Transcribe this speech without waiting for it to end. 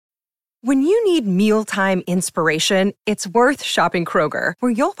When you need mealtime inspiration, it's worth shopping Kroger,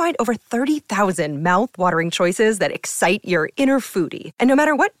 where you'll find over 30,000 mouth-watering choices that excite your inner foodie. And no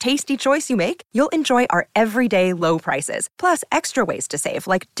matter what tasty choice you make, you'll enjoy our everyday low prices, plus extra ways to save,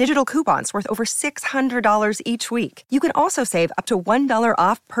 like digital coupons worth over $600 each week. You can also save up to $1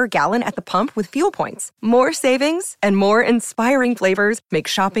 off per gallon at the pump with fuel points. More savings and more inspiring flavors make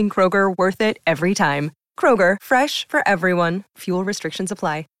shopping Kroger worth it every time. Kroger, fresh for everyone. Fuel restrictions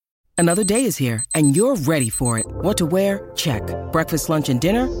apply. Another day is here, and you're ready for it. What to wear? Check. Breakfast, lunch, and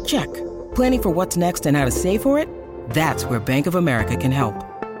dinner? Check. Planning for what's next and how to save for it? That's where Bank of America can help.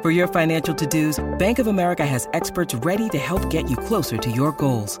 For your financial to-dos, Bank of America has experts ready to help get you closer to your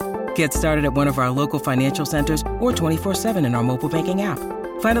goals. Get started at one of our local financial centers or 24/7 in our mobile banking app.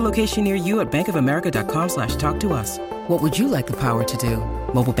 Find a location near you at bankofamerica.com/talktous. What would you like the power to do?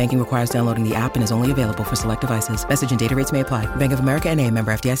 Mobile banking requires downloading the app and is only available for select devices. Message and data rates may apply. Bank of America N.A.,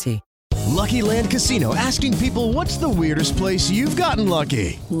 member FDIC. Lucky Land Casino, asking people, what's the weirdest place you've gotten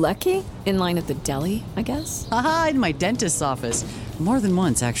lucky? Lucky? In line at the deli, I guess? Aha, in my dentist's office. More than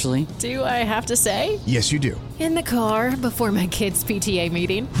once, actually. Do I have to say? Yes, you do. In the car before my kids' PTA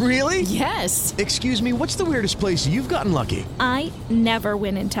meeting. Really? Yes. Excuse me, what's the weirdest place you've gotten lucky? I never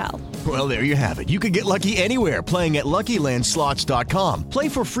win and tell. Well, there you have it. You can get lucky anywhere, playing at LuckyLandSlots.com. Play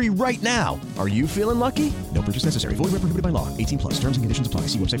for free right now. Are you feeling lucky? No purchase necessary. Void where prohibited by law. 18+. Terms and conditions apply.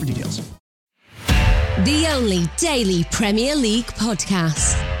 See website for details. The only daily Premier League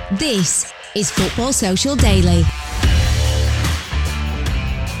podcast. This is Football Social Daily.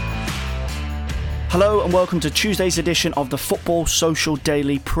 Hello and welcome to Tuesday's edition of the Football Social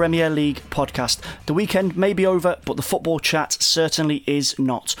Daily Premier League podcast. The weekend may be over, but the football chat certainly is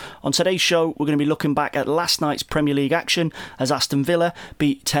not. On today's show, we're going to be looking back at last night's Premier League action as Aston Villa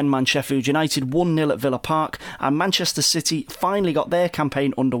beat 10-man Sheffield United 1-0 at Villa Park, and Manchester City finally got their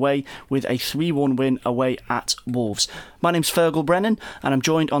campaign underway with a 3-1 win away at Wolves. My name's Fergal Brennan, and I'm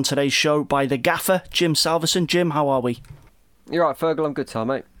joined on today's show by the gaffer, Jim Salverson. Jim, how are we? You're right, Fergal. I'm good, Tom,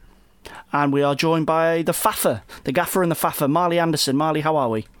 mate. And we are joined by the Faffer, the gaffer and the Faffer, Marley Anderson. Marley, how are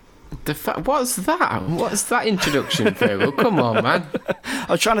we? What's that? What's that introduction, Fergal? Come on, man. I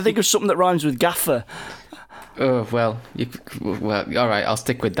was trying to think of something that rhymes with gaffer. Oh, well, all right, I'll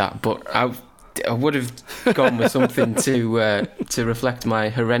stick with that. But I would have gone with something to reflect my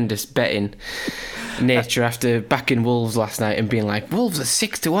horrendous betting nature after backing Wolves last night and being like, Wolves are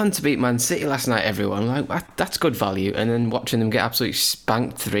 6-1 to beat Man City last night, everyone. Like, that's good value. And then watching them get absolutely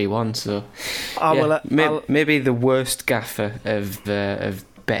spanked 3-1. So, maybe the worst gaffer of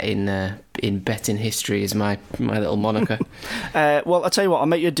betting in betting history is my little moniker. Well, I'll tell you what, I'll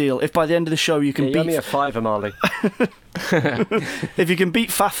make you a deal. If by the end of the show you can beat... You owe me a fiver, Marley. If you can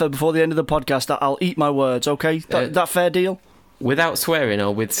beat Faffer before the end of the podcast, I'll eat my words, okay? That fair deal? Without swearing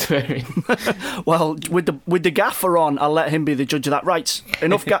or with swearing? Well, with the gaffer on, I'll let him be the judge of that. Right,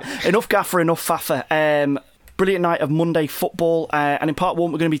 enough gaffer, enough Faffer. Brilliant night of Monday football, and in part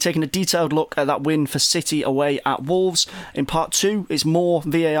one we're going to be taking a detailed look at that win for City away at Wolves. In part two it's more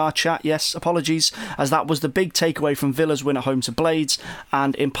VAR chat, yes, apologies, as that was the big takeaway from Villa's win at home to Blades.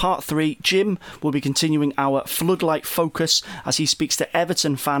 And in part three, Jim will be continuing our floodlight focus as he speaks to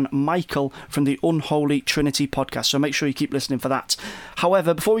Everton fan Michael from the Unholy Trinity podcast, so make sure you keep listening for that.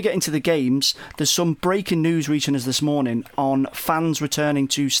 However, before we get into the games, there's some breaking news reaching us this morning on fans returning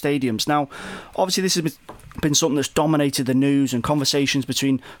to stadiums. Now, obviously this has been something that's dominated the news and conversations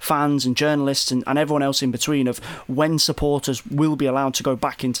between fans and journalists and everyone else in between of when supporters will be allowed to go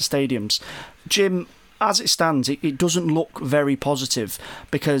back into stadiums. Jim, as it stands, it doesn't look very positive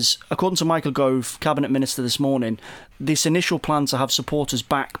because, according to Michael Gove, Cabinet Minister, this morning, this initial plan to have supporters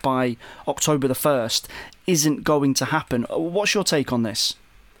back by October the 1st isn't going to happen. What's your take on this?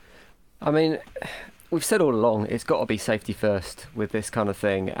 I mean, we've said all along it's got to be safety first with this kind of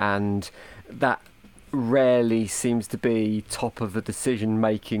thing, and that rarely seems to be top of the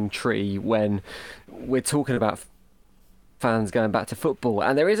decision-making tree when we're talking about fans going back to football.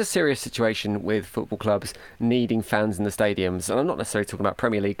 And there is a serious situation with football clubs needing fans in the stadiums, and I'm not necessarily talking about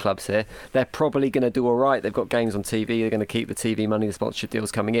Premier League clubs here. They're probably going to do all right. They've got games on TV, they're going to keep the TV money, the sponsorship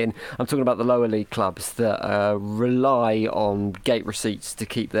deals coming in. I'm talking about the lower league clubs that rely on gate receipts to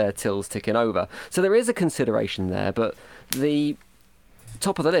keep their tills ticking over. So there is a consideration there, but the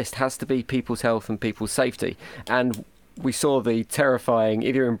top of the list has to be people's health and people's safety. And we saw the terrifying,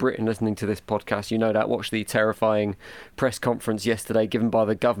 if you're in Britain listening to this podcast, you no doubt watched the terrifying press conference yesterday given by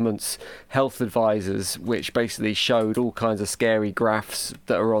the government's health advisors, which basically showed all kinds of scary graphs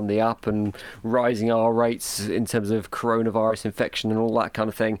that are on the up and rising R rates in terms of coronavirus infection and all that kind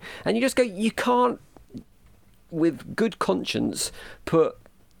of thing. And you just go, you can't, with good conscience, put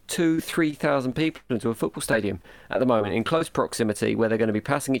 2,000-3,000 people into a football stadium at the moment in close proximity, where they're going to be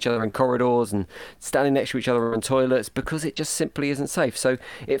passing each other in corridors and standing next to each other in toilets, because it just simply isn't safe. So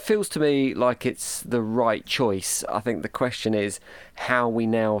it feels to me like it's the right choice. I think the question is how we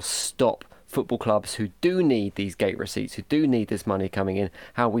now stop football clubs who do need these gate receipts, who do need this money coming in,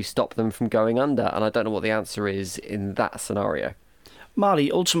 how we stop them from going under. And I don't know what the answer is in that scenario.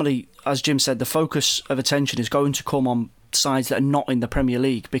 Marley, ultimately, as Jim said, the focus of attention is going to come on sides that are not in the Premier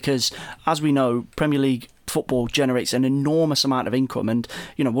League, because, as we know, Premier League football generates an enormous amount of income, and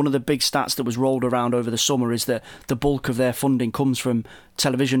one of the big stats that was rolled around over the summer is that the bulk of their funding comes from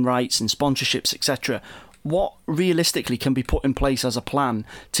television rights and sponsorships, etc. What realistically can be put in place as a plan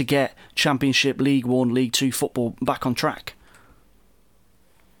to get Championship, League One, League Two football back on track?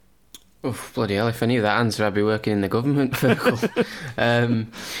 Oh, bloody hell, if I knew that answer, I'd be working in the government.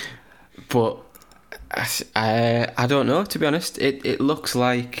 But I don't know, to be honest. It looks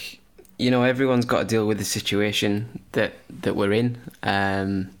like, everyone's got to deal with the situation that we're in.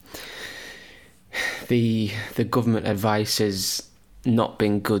 The government advice has not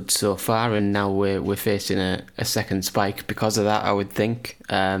been good so far, and now we're facing a second spike because of that, I would think.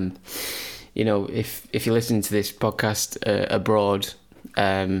 If you listen to this podcast abroad,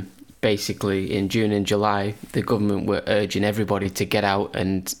 basically in June and July, the government were urging everybody to get out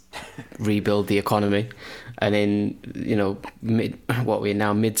and rebuild the economy. And in,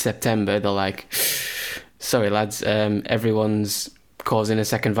 mid-September, they're like, sorry lads, everyone's causing a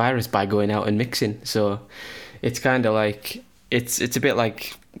second virus by going out and mixing. So it's kind of like, it's a bit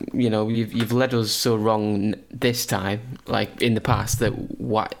like, you've led us so wrong this time, like in the past, that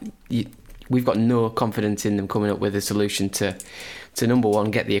we've got no confidence in them coming up with a solution to number one,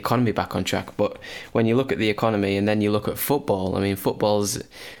 get the economy back on track. But when you look at the economy and then you look at football, I mean, football's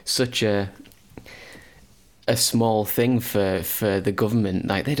such a small thing for the government.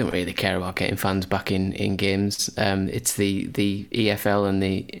 Like, they don't really care about getting fans back in games. It's the EFL and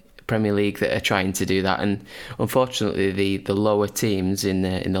the Premier League that are trying to do that, and unfortunately the lower teams in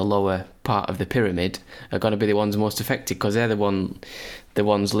the lower part of the pyramid are going to be the ones most affected, because they're the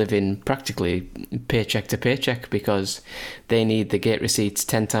ones living practically paycheck to paycheck, because they need the gate receipts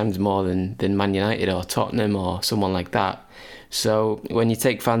 10 times more than Man United or Tottenham or someone like that. So when you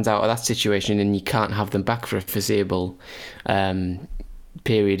take fans out of that situation and you can't have them back for a foreseeable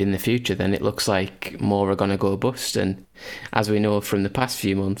period in the future, then it looks like more are going to go bust. And as we know from the past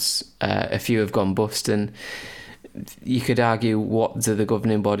few months, a few have gone bust, and you could argue, what do the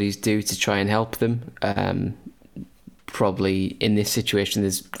governing bodies do to try and help them? Probably in this situation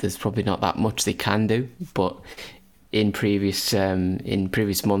there's probably not that much they can do, but in previous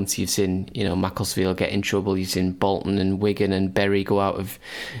months you've seen Macclesfield get in trouble, you've seen Bolton and Wigan and Bury go out of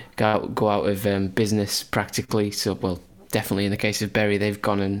business practically. So, well, definitely in the case of Bury, they've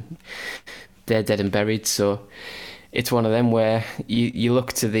gone and they're dead and buried. So it's one of them where you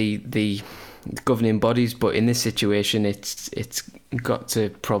look to the governing bodies, but in this situation it's got to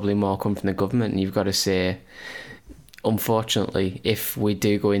probably more come from the government. And you've got to say, unfortunately, if we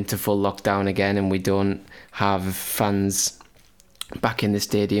do go into full lockdown again and we don't have fans back in the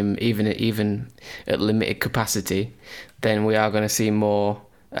stadium, even at limited capacity, then we are going to see more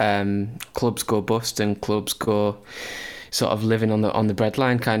clubs go bust and clubs go sort of living on the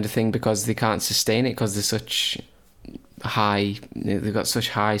breadline kind of thing, because they can't sustain it, because they've got such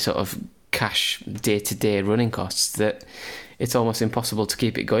high sort of cash day-to-day running costs that it's almost impossible to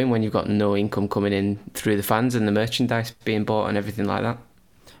keep it going when you've got no income coming in through the fans and the merchandise being bought and everything like that.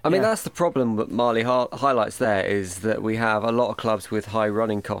 I mean, that's the problem that Marley highlights there, is that we have a lot of clubs with high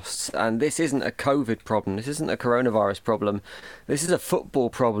running costs. And this isn't a COVID problem. This isn't a coronavirus problem. This is a football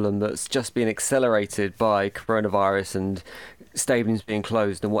problem that's just been accelerated by coronavirus and stadiums being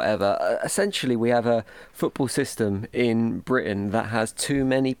closed and whatever. Essentially, we have a football system in Britain that has too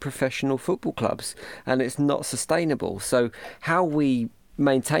many professional football clubs, and it's not sustainable. So how we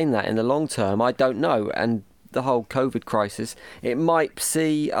maintain that in the long term, I don't know. And the whole COVID crisis, it might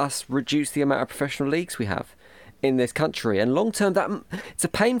see us reduce the amount of professional leagues we have in this country. And long term, it's a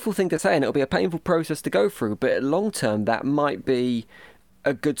painful thing to say, and it'll be a painful process to go through, but long term that might be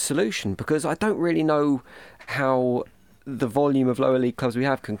a good solution, because I don't really know how the volume of lower league clubs we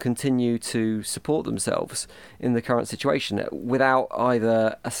have can continue to support themselves in the current situation without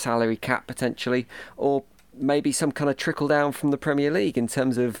either a salary cap potentially, or maybe some kind of trickle down from the Premier League in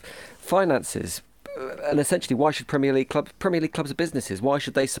terms of finances. And essentially, why should Premier League clubs are businesses? Why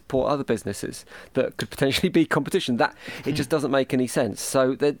should they support other businesses that could potentially be competition? That it just doesn't make any sense.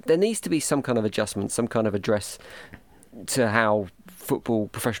 So there needs to be some kind of adjustment, some kind of address to how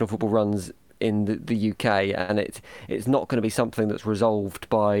professional football runs in the UK, and it's not going to be something that's resolved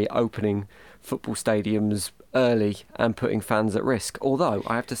by opening football stadiums early and putting fans at risk. Although,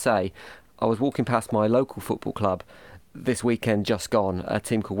 I have to say, I was walking past my local football club this weekend just gone, a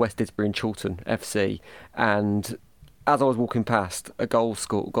team called West Didsbury and Chorlton FC, and as I was walking past, a goal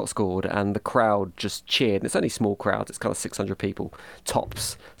got scored and the crowd just cheered. It's only small crowds, it's kind of 600 people,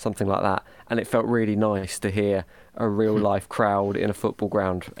 tops, something like that. And it felt really nice to hear a real-life crowd in a football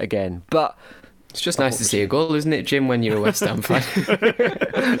ground again. But it's just nice to see a goal, isn't it, Jim, when you're a West Ham fan?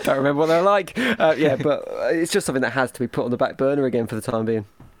 Don't remember what they're like. Yeah, but it's just something that has to be put on the back burner again for the time being.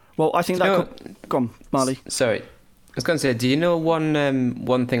 Well, I think that could... Go on, Marley. Sorry. I was going to say, do you know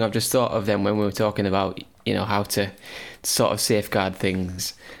one thing I've just thought of then when we were talking about, you know, how to sort of safeguard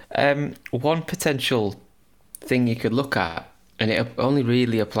things? One potential thing you could look at, and it only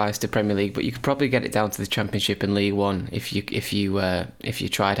really applies to Premier League, but you could probably get it down to the Championship and League One if you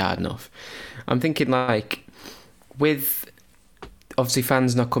tried hard enough. I'm thinking, like, with obviously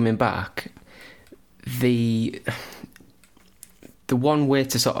fans not coming back, the one way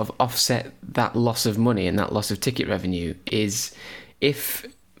to sort of offset that loss of money and that loss of ticket revenue is if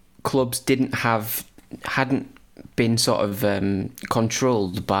clubs hadn't been sort of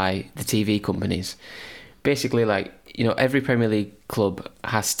controlled by the TV companies. Basically, like, you know, every Premier League club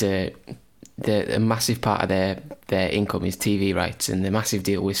has to... A massive part of their income is TV rights, and the massive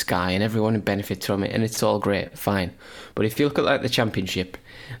deal with Sky, and everyone benefits from it, and it's all great, fine. But if you look at, like, the Championship,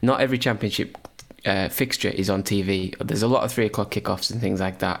 not every Championship fixture is on TV. There's a lot of 3 o'clock kickoffs and things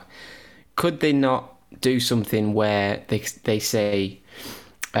like that. Could they not do something where they say...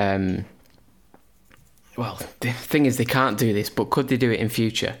 well, the thing is, they can't do this, but could they do it in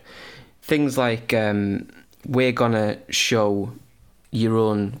future? Things like, we're going to show your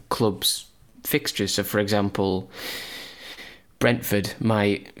own club's fixtures. So, for example, Brentford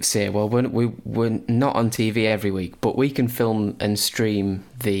might say, well, we're not on TV every week, but we can film and stream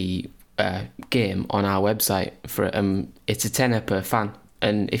the game on our website. For it's a tenner per fan.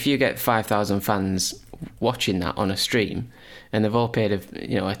 And if you get 5,000 fans watching that on a stream, and they've all paid a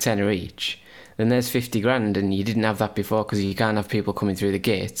tenner each, then there's 50 grand, and you didn't have that before because you can't have people coming through the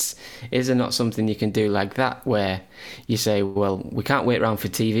gates. Is there not something you can do like that where you say, well, we can't wait around for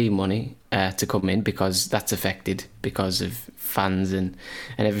TV money to come in because that's affected because of fans and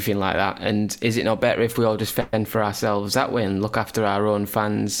everything like that? And is it not better if we all just fend for ourselves that way and look after our own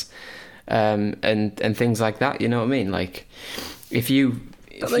fans and things like that? You know what I mean? Like, if you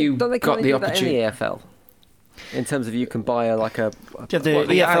got the opportunity in the EFL, in terms of you can buy the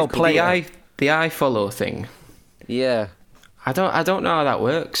EFL player. The iFollow thing. Yeah. I don't know how that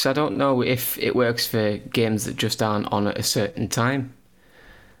works. I don't know if it works for games that just aren't on at a certain time.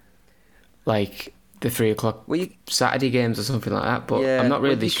 Like the 3 o'clock Saturday games or something like that. But yeah, I'm not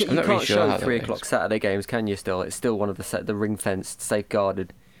really sure. You can't show 3 o'clock Saturday games, can you? Still, it's still one of the ring-fenced,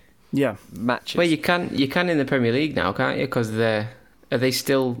 safeguarded matches. Well, you can in the Premier League now, can't you? Because have they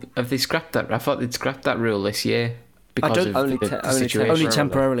scrapped that? I thought they'd scrapped that rule this year because of the situation. Only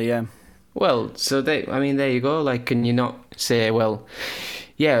temporarily, yeah. Well, so there you go. Like, can you not say, well,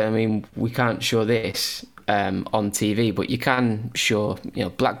 yeah, I mean, we can't show this on TV, but you can show,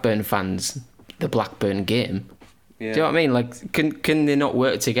 Blackburn fans the Blackburn game. Yeah. Do you know what I mean? Like, can they not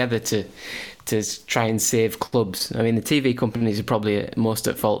work together to try and save clubs? I mean, the TV companies are probably most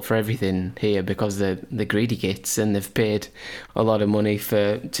at fault for everything here because they're greedy gits and they've paid a lot of money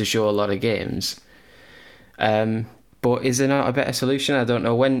to show a lot of games. But is there not a better solution? I don't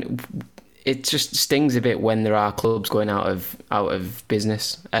know. When it just stings a bit when there are clubs going out of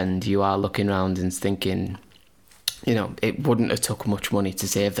business and you are looking around and thinking, it wouldn't have took much money to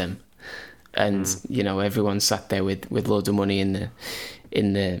save them, and everyone's sat there with loads of money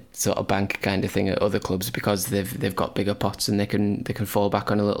in the sort of bank kind of thing at other clubs because they've got bigger pots and they can fall back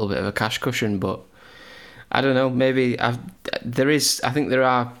on a little bit of a cash cushion. But I don't know, maybe I think there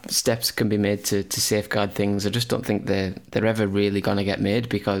are steps that can be made to safeguard things. I just don't think they're ever really going to get made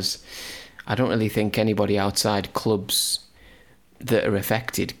because I don't really think anybody outside clubs that are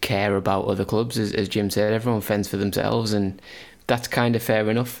affected care about other clubs. As Jim said, everyone fends for themselves, and that's kind of fair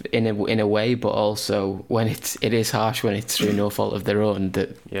enough in a way, but also when it is harsh when it's through no fault of their own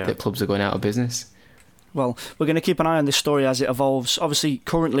that clubs are going out of business. Well, we're going to keep an eye on this story as it evolves. Obviously,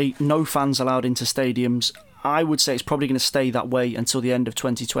 currently, no fans allowed into stadiums. I would say it's probably going to stay that way until the end of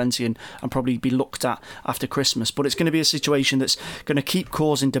 2020 and probably be looked at after Christmas. But it's going to be a situation that's going to keep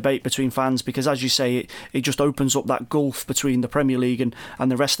causing debate between fans because, as you say, it just opens up that gulf between the Premier League and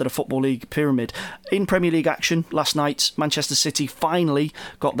the rest of the Football League pyramid. In Premier League action last night, Manchester City finally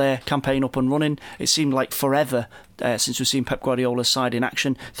got their campaign up and running. It seemed like forever since we've seen Pep Guardiola's side in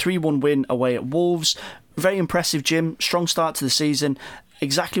action. 3-1 win away at Wolves. Very impressive, Jim. Strong start to the season.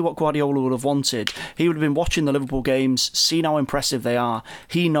 Exactly what Guardiola would have wanted. He would have been watching the Liverpool games, seen how impressive they are.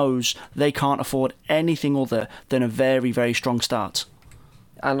 He knows they can't afford anything other than a very, very strong start.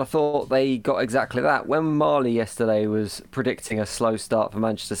 And I thought they got exactly that. When Marley yesterday was predicting a slow start for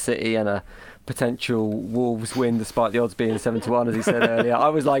Manchester City and a potential Wolves win despite the odds being 7-1, as he said earlier, I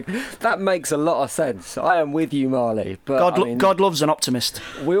was like, that makes a lot of sense. I am with you, Marley. But God loves an optimist.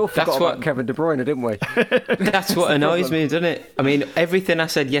 We all forgot about Kevin De Bruyne, didn't we? That's what annoys me, doesn't it? I mean, everything I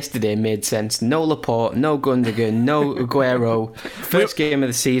said yesterday made sense. No Laporte, no Gundogan, no Aguero. First game of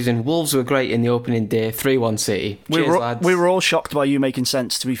the season, Wolves were great in the opening day, 3-1 City. Cheers, lads. We were all shocked by you making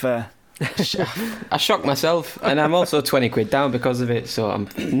sense, to be fair. I shocked myself, and I'm also 20 quid down because of it, so I'm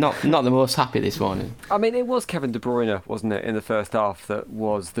not the most happy this morning. I mean, it was Kevin De Bruyne, wasn't it, in the first half that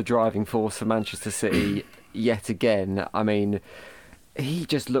was the driving force for Manchester City yet again. I mean, he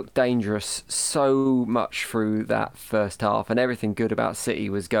just looked dangerous so much through that first half, and everything good about City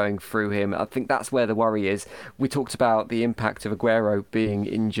was going through him. I think that's where the worry is. We talked about the impact of Aguero being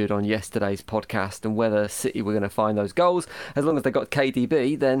injured on yesterday's podcast and whether City were going to find those goals. As long as they got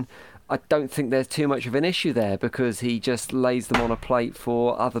KDB, then I don't think there's too much of an issue there because he just lays them on a plate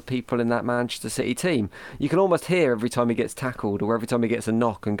for other people in that Manchester City team. You can almost hear every time he gets tackled or every time he gets a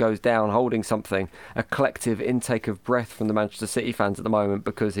knock and goes down holding something, a collective intake of breath from the Manchester City fans at the moment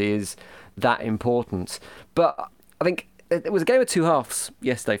because he is that important. But I think it was a game of two halves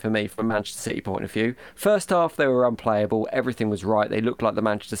yesterday for me from a Manchester City point of view. First half, they were unplayable. Everything was right. They looked like the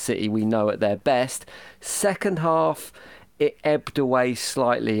Manchester City we know at their best. Second half, it ebbed away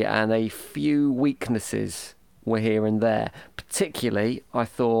slightly and a few weaknesses were here and there. Particularly, I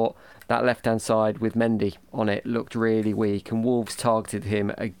thought that left-hand side with Mendy on it looked really weak and Wolves targeted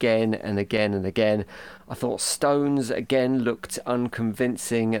him again and again and again. I thought Stones again looked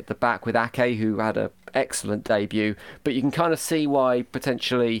unconvincing at the back with Ake, who had an excellent debut. But you can kind of see why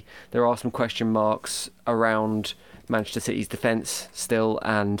potentially there are some question marks around Manchester City's defence still,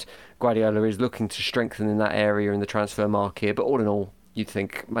 and Guardiola is looking to strengthen in that area in the transfer market. But all in all, you'd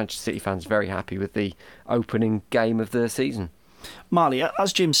think Manchester City fans are very happy with the opening game of the season. Marley,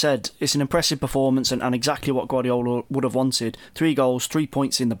 as Jim said, it's an impressive performance and exactly what Guardiola would have wanted. 3 goals, 3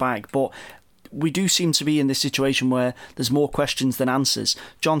 points in the bag, but we do seem to be in this situation where there's more questions than answers.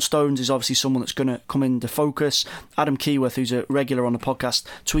 John Stones is obviously someone that's going to come into focus. Adam Keyworth, who's a regular on the podcast,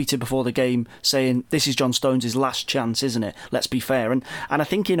 tweeted before the game saying this is John Stones' last chance, isn't it? Let's be fair. And I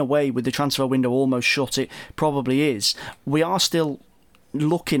think in a way, with the transfer window almost shut, it probably is. We are still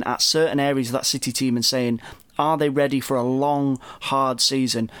looking at certain areas of that City team and saying, are they ready for a long, hard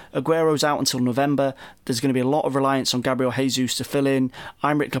season? Aguero's out until November. There's going to be a lot of reliance on Gabriel Jesus to fill in.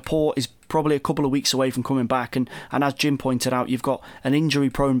 Aymeric Laporte is probably a couple of weeks away from coming back. And as Jim pointed out, you've got an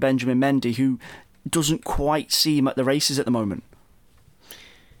injury-prone Benjamin Mendy who doesn't quite seem at the races at the moment.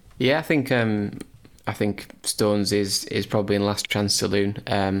 Yeah, I think Stones is probably in last chance saloon.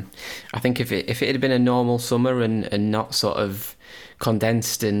 I think if it had been a normal summer and not sort of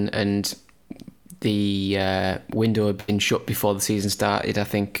condensed and the window had been shut before the season started, I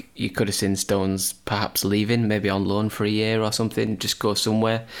think you could have seen Stones perhaps leaving, maybe on loan for a year or something, just go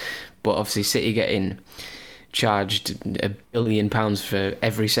somewhere. But obviously City getting charged £1 billion for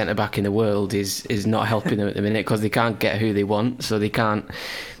every centre-back in the world is not helping them at the minute because they can't get who they want, so they can't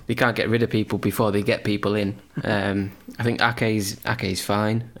get rid of people before they get people in. I think Ake's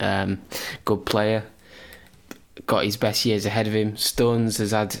fine, good player, got his best years ahead of him. Stones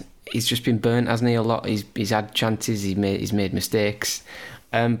he's just been burnt, hasn't he, a lot. He's had chances, he's made mistakes.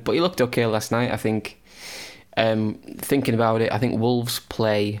 But he looked okay last night, I think. Thinking about it, I think Wolves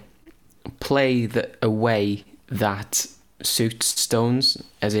play a way that suits Stones,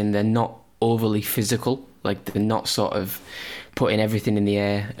 as in they're not overly physical, like they're not sort of putting everything in the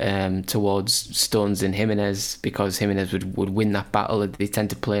air towards Stones and Jimenez, because Jimenez would win that battle. They tend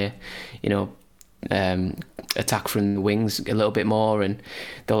to play, attack from the wings a little bit more, and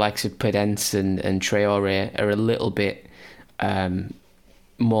the likes of Pedence and Traore are a little bit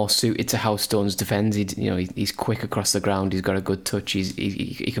more suited to how Stones defends. He's quick across the ground, he's got a good touch,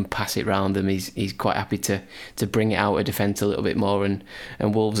 he can pass it round them, he's quite happy to bring it out of defence a little bit more, and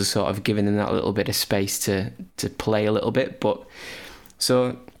Wolves are sort of giving them that little bit of space to play a little bit. But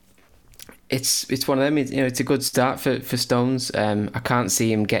so it's one of them. It's a good start for Stones. I can't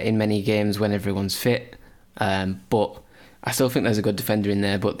see him getting many games when everyone's fit, but I still think there's a good defender in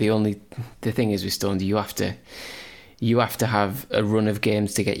there. But the thing is with Stones, you have to have a run of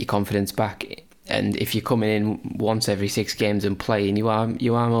games to get your confidence back. And if you're coming in once every 6 games and playing, you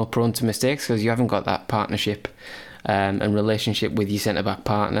are more prone to mistakes because you haven't got that partnership and relationship with your centre back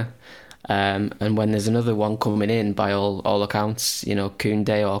partner. And when there's another one coming in, by all accounts,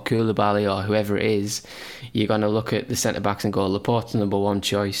 Koundé or Koulibaly or whoever it is, you're going to look at the centre backs and go, Laporte's number 1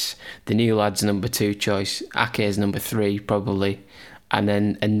 choice, the new lad's number 2 choice, Ake's number 3 probably, and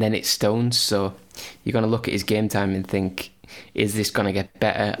then it's Stones. So you're going to look at his game time and think, is this going to get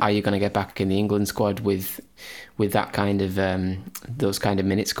better? Are you going to get back in the England squad with that kind of those kind of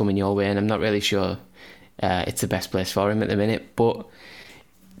minutes coming your way? And I'm not really sure it's the best place for him at the minute. But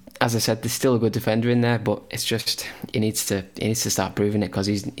as I said, there's still a good defender in there. But it's just he needs to start proving it because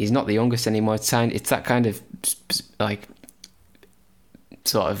he's not the youngest anymore. It's that kind of like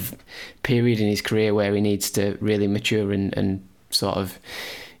sort of period in his career where he needs to really mature and sort of,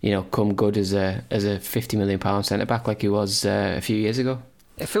 come good as a £50 million centre back like he was a few years ago.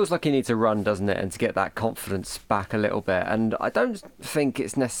 It feels like he needs a run, doesn't it, and to get that confidence back a little bit. And I don't think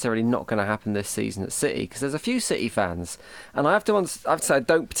it's necessarily not going to happen this season at City, because there's a few City fans, and I have to say I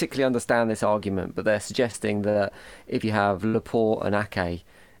don't particularly understand this argument, but they're suggesting that if you have Laporte and Ake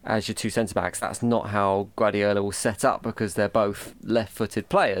as your 2 centre backs, that's not how Guardiola will set up, because they're both left-footed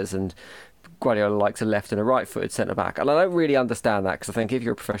players, and Guardiola likes a left and a right-footed centre-back. And I don't really understand that, because I think if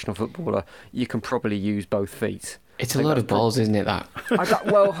you're a professional footballer, you can probably use both feet. It's a load of balls, isn't it, that?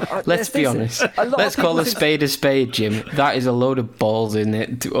 Let's be honest. Let's call a spade, Jim. That is a load of balls, isn't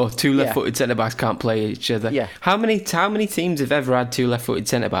it? Or 2 left-footed centre-backs can't play each other. Yeah. How many teams have ever had 2 left-footed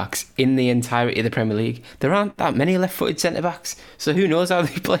centre-backs in the entirety of the Premier League? There aren't that many left-footed centre-backs, so who knows how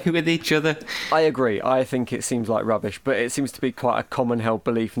they play with each other? I agree. I think it seems like rubbish, but it seems to be quite a common-held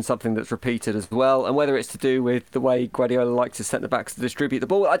belief and something that's repeated as well. And whether it's to do with the way Guardiola likes his centre-backs to distribute the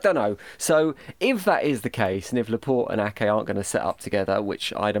ball, I don't know. So if that is the case, and if Laporte and Ake aren't going to set up together,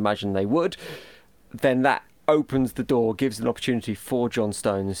 which I'd imagine they would, then that opens the door, gives an opportunity for John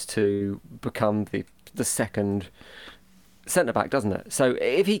Stones to become the second centre-back, doesn't it? So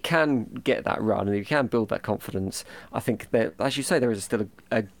if he can get that run and if he can build that confidence, I think that, as you say, there is still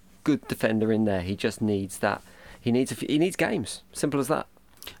a good defender in there. He just needs that. He needs games. Simple as that.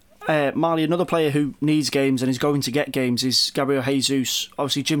 Marley, another player who needs games and is going to get games is Gabriel Jesus.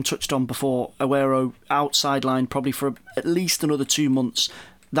 Obviously, Jim touched on before, Aguero out sidelined probably for at least another 2 months.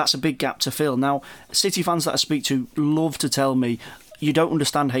 That's a big gap to fill. Now, City fans that I speak to love to tell me, you don't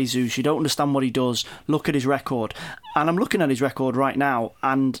understand Jesus, you don't understand what he does, look at his record. And I'm looking at his record right now,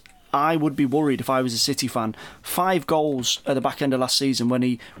 and I would be worried if I was a City fan. 5 goals at the back end of last season when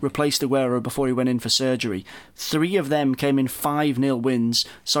he replaced Aguero before he went in for surgery. 3 of them came in 5-0 wins.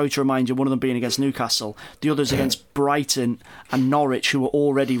 Sorry to remind you, one of them being against Newcastle. The others against Brighton and Norwich, who were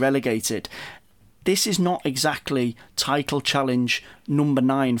already relegated. This is not exactly title challenge number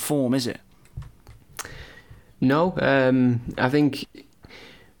 9 form, is it? No, I think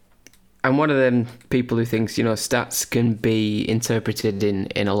I'm one of them people who thinks, stats can be interpreted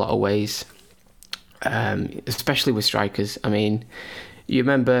in a lot of ways, especially with strikers. I mean, you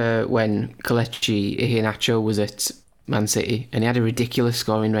remember when Kelechi Iheanacho was at Man City and he had a ridiculous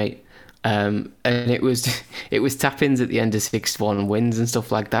scoring rate, and it was tap-ins at the end of 6-1 wins and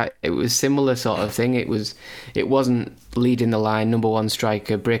stuff like that. It was similar sort of thing. It wasn't leading the line, number 1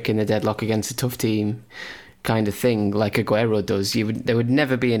 striker, breaking the deadlock against a tough team kind of thing like Aguero does. There would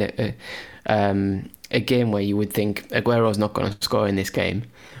never be a game where you would think Aguero's not going to score in this game,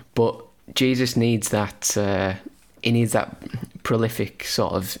 but Jesus needs that. He needs that prolific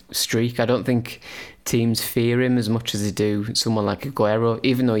sort of streak. I don't think teams fear him as much as they do someone like Aguero,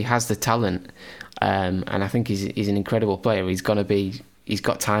 even though he has the talent. And I think he's an incredible player. He's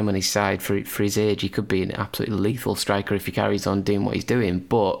got time on his side for his age. He could be an absolutely lethal striker if he carries on doing what he's doing.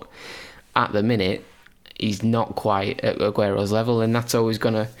 But at the minute, he's not quite at Aguero's level, and that's always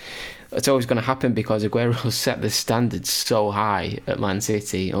going to happen because Aguero set the standards so high at Man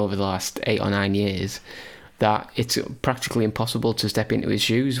City over the last 8 or 9 years that it's practically impossible to step into his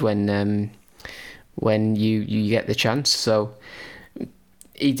shoes when you get the chance. So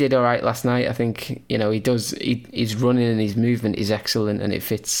he did all right last night. I think his running and his movement is excellent, and it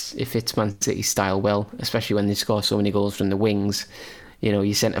fits Man City's style well, especially when they score so many goals from the wings.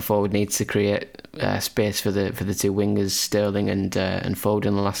 Your centre forward needs to create space for the 2 wingers, Sterling and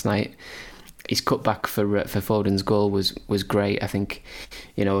Foden last night. his cutback for Foden's goal was great. I think,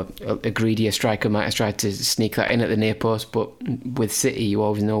 a greedier striker might have tried to sneak that in at the near post, but with City, you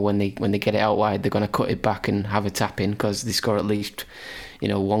always know when they get it out wide, they're going to cut it back and have a tap in, because they score at least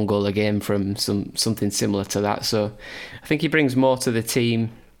one goal a game from something similar to that. So I think he brings more to the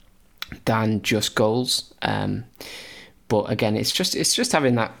team than just goals. But again, it's just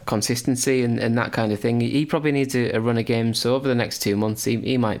having that consistency and that kind of thing. He probably needs a run of games. So over the next 2 months,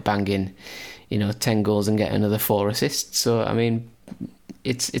 he might bang in, 10 goals and get another 4 assists. So I mean,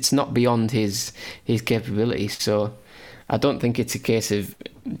 it's not beyond his capability. So I don't think it's a case of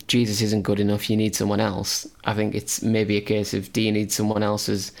Jesus isn't good enough, you need someone else. I think it's maybe a case of, do you need someone else,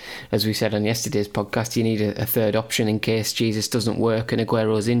 as we said on yesterday's podcast, you need a third option in case Jesus doesn't work and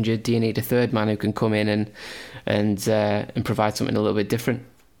Aguero's injured. Do you need a third man who can come in and provide something a little bit different?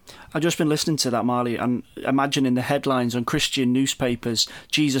 I've just been listening to that, Marley, and imagining the headlines on Christian newspapers: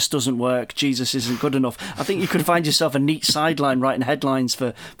 Jesus doesn't work, Jesus isn't good enough. I think you could find yourself a neat sideline writing headlines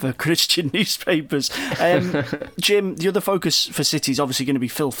for Christian newspapers. Jim, the other focus for City is obviously going to be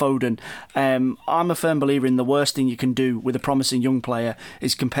Phil Foden. I'm a firm believer in the worst thing you can do with a promising young player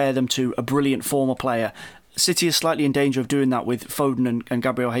is compare them to a brilliant former player. City is slightly in danger of doing that with Foden and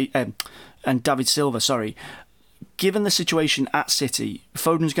Gabriel and David Silva. Sorry. Given the situation at City,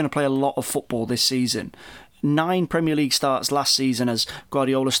 Foden's going to play a lot of football this season. 9 Premier League starts last season as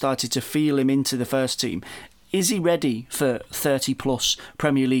Guardiola started to feel him into the first team. Is he ready for 30-plus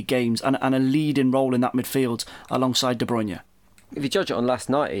Premier League games and a leading role in that midfield alongside De Bruyne? If you judge it on last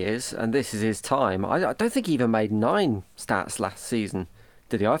night, he is, and this is his time. I don't think he even made 9 stats last season,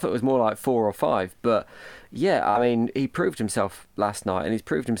 did he? I thought it was more like 4 or 5, but... yeah, I mean, he proved himself last night, and he's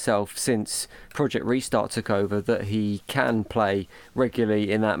proved himself since Project Restart took over that he can play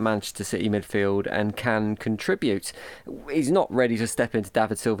regularly in that Manchester City midfield and can contribute. He's not ready to step into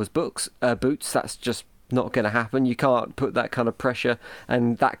David Silva's boots. That's just not going to happen. You can't put that kind of pressure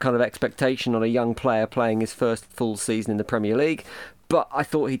and that kind of expectation on a young player playing his first full season in the Premier League. But I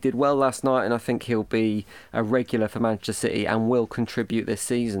thought he did well last night, and I think he'll be a regular for Manchester City and will contribute this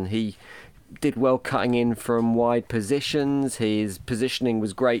season. He did well cutting in from wide positions. His positioning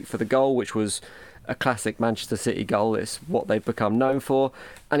was great for the goal, which was a classic Manchester City goal. It's what they've become known for.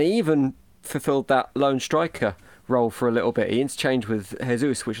 And he even fulfilled that lone striker role for a little bit. He interchanged with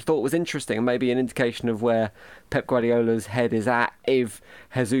Jesus, which I thought was interesting, and maybe an indication of where Pep Guardiola's head is at if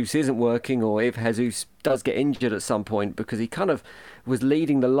Jesus isn't working, or if Jesus does get injured at some point, because he kind of was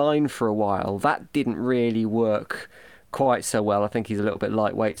leading the line for a while. That didn't really work quite so well. I think he's a little bit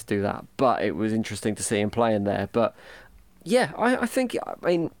lightweight to do that, but it was interesting to see him playing there. But yeah, I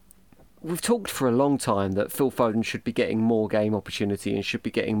mean, we've talked for a long time that Phil Foden should be getting more game opportunity and should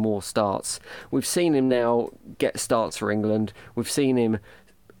be getting more starts. We've seen him now get starts for England. We've seen him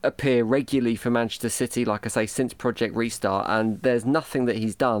appear regularly for Manchester City, like I say, since Project Restart, and there's nothing that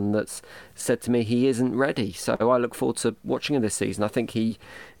he's done that's said to me he isn't ready. So I look forward to watching him this season. I think he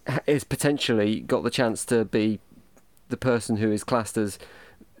has potentially got the chance to be the person who is classed as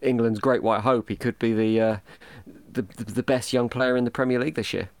England's great white hope. He could be the best young player in the Premier League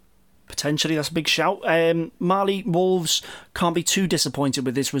this year. Potentially, that's a big shout. Marley, Wolves can't be too disappointed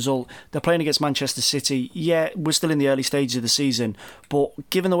with this result. They're playing against Manchester City. Yeah, we're still in the early stages of the season, but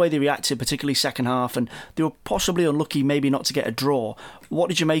given the way they reacted, particularly second half, and they were possibly unlucky maybe not to get a draw, what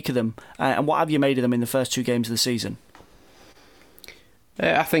did you make of them, and what have you made of them in the first 2 games of the season?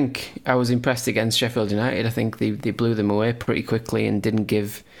 I think I was impressed against Sheffield United. I think they blew them away pretty quickly and didn't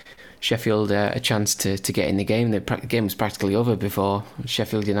give Sheffield a chance to get in the game. The game was practically over before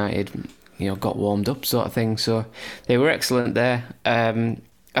Sheffield United, got warmed up, sort of thing. So they were excellent there.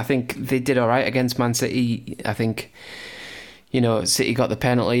 I think they did all right against Man City. I think, City got the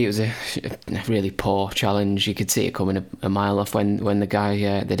penalty. It was a really poor challenge. You could see it coming a mile off when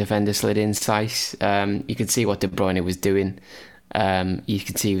the defender slid in, Saiss. You could see what De Bruyne was doing. You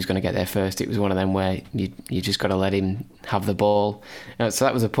could see he was going to get there first. It was one of them where you just got to let him have the ball. So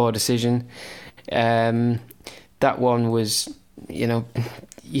that was a poor decision. That one was,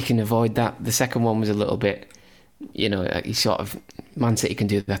 you can avoid that. The second one was a little bit, Man City can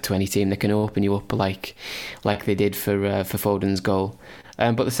do that to any team. They can open you up like they did for Foden's goal.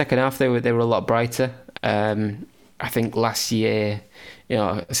 But the second half they were a lot brighter. I think last year,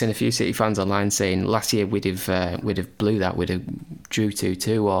 I've seen a few City fans online saying last year we'd have blew that, we'd have drew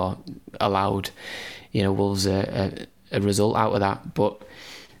 2-2 or allowed, Wolves a result out of that. But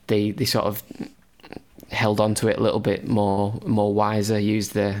they sort of held on to it a little bit more wiser,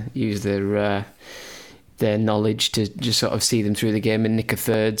 used their knowledge to just sort of see them through the game and nick a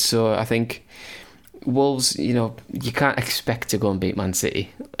third. So I think Wolves, you can't expect to go and beat Man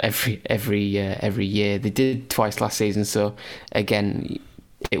City every year. They did twice last season, so again,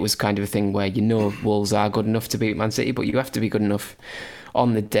 it was kind of a thing where Wolves are good enough to beat Man City, but you have to be good enough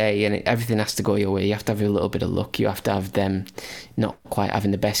on the day, and everything has to go your way. You have to have a little bit of luck. You have to have them not quite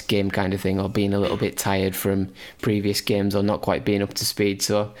having the best game kind of thing, or being a little bit tired from previous games, or not quite being up to speed.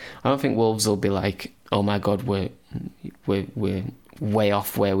 So I don't think Wolves will be like, oh my God, we're way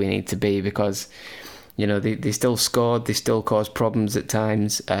off where we need to be, because they still scored, they still caused problems at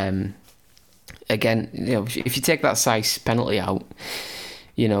times. Again, if you take that Saiss penalty out,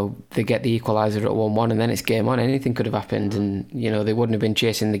 they get the equaliser at 1-1, and then it's game on. Anything could have happened, and they wouldn't have been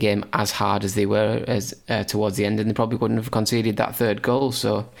chasing the game as hard as they were as towards the end, and they probably wouldn't have conceded that third goal.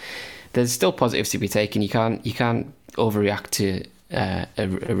 So there's still positives to be taken. You can't overreact to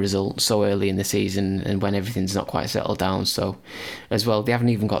a result so early in the season and when everything's not quite settled down. So as well, they haven't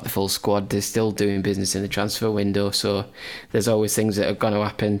even got the full squad. They're still doing business in the transfer window, so there's always things that are going to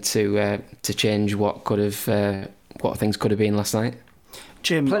happen to change what things could have been last night.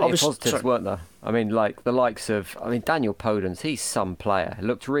 Jim, plenty of positives, weren't there? I mean, like the likes of Daniel Podence. He's some player.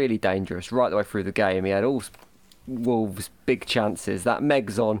 Looked really dangerous right the way through the game. He had all Wolves' big chances. That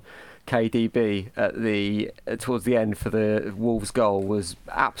Megs on KDB towards the end for the Wolves goal was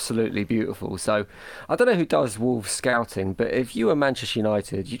absolutely beautiful. So I don't know who does Wolves scouting, but if you were Manchester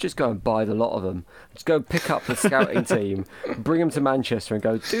United, you just go and buy the lot of them. Just go and pick up the scouting team, bring them to Manchester and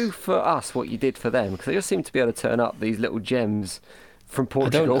go, do for us what you did for them, because they just seem to be able to turn up these little gems from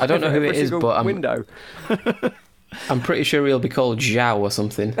Portugal. I don't know who it is, but I'm pretty sure he'll be called João or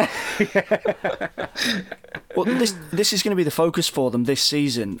something. Well, this is going to be the focus for them this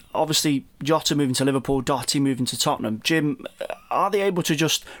season. Obviously, Jota moving to Liverpool, Doherty moving to Tottenham. Jim, are they able to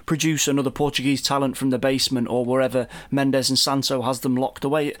just produce another Portuguese talent from the basement or wherever Mendes and Santo has them locked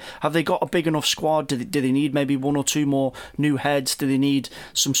away? Have they got a big enough squad? Do they need maybe one or two more new heads? Do they need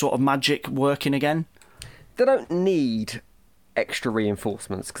some sort of magic working again? They don't need extra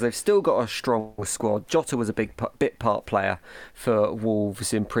reinforcements because they've still got a strong squad. Jota was a bit part player for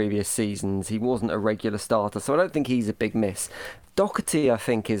Wolves in previous seasons. He wasn't a regular starter, so I don't think he's a big miss. Doherty, I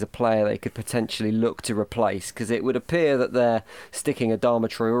think, is a player they could potentially look to replace, because it would appear that they're sticking Adama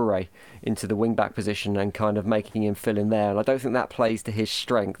Traore into the wing-back position and kind of making him fill in there, and I don't think that plays to his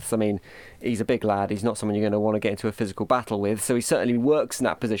strengths. I mean, he's a big lad, he's not someone you're going to want to get into a physical battle with, so he certainly works in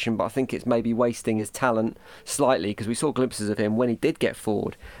that position, but I think it's maybe wasting his talent slightly, because we saw glimpses of him when he did get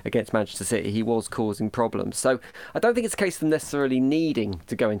forward against Manchester City. He was causing problems, so I don't think it's a case of them necessarily needing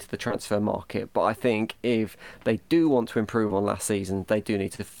to go into the transfer market, but I think if they do want to improve on last season, they do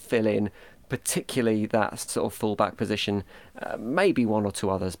need to fill in particularly that sort of full-back position, maybe one or two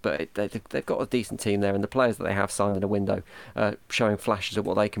others, but they've got a decent team there, and the players that they have signed in a window showing flashes of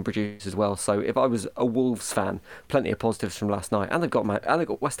what they can produce as well. So if I was a Wolves fan, plenty of positives from last night, and they've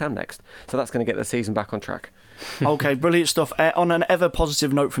got West Ham next, so that's going to get the season back on track. Okay, brilliant stuff. On an ever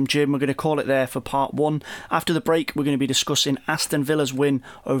positive note from Jim, we're going to call it there for part one. After the break, we're going to be discussing Aston Villa's win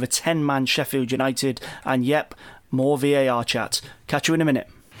over 10-man Sheffield United, and more VAR chat. Catch you in a minute.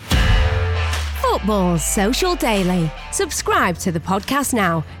 Football Social Daily. Subscribe to the podcast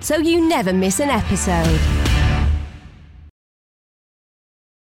now so you never miss an episode.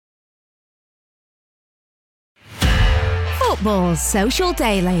 Football Social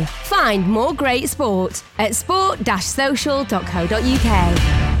Daily. Find more great sport at sport-social.co.uk.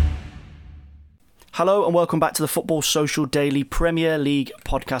 Hello and welcome back to the Football Social Daily Premier League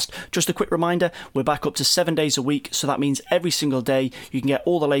podcast. Just a quick reminder, we're back up to 7 days a week, so that means every single day you can get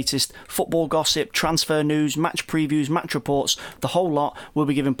all the latest football gossip, transfer news, match previews, match reports, the whole lot. We'll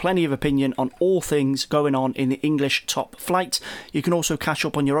be giving plenty of opinion on all things going on in the English top flight. You can also catch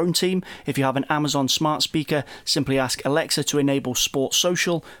up on your own team. If you have an Amazon smart speaker, simply ask Alexa to enable Sports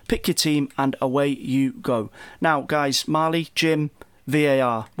Social, pick your team and away you go. Now guys, Marley, Jim,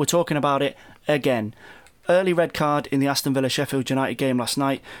 VAR, we're talking about it again. Early red card in the Aston Villa Sheffield United game last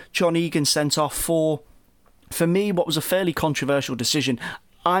night. John Egan sent off for me, what was a fairly controversial decision.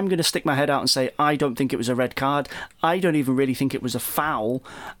 I'm going to stick my head out and say I don't think it was a red card. I don't even really think it was a foul.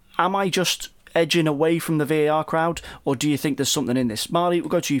 Am I just edging away from the VAR crowd, or do you think there's something in this? Marley, we'll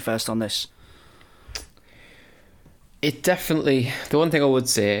go to you first on this. It definitely, the one thing I would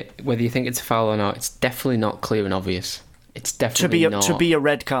say, whether you think it's a foul or not, it's definitely not clear and obvious. It's definitely to be a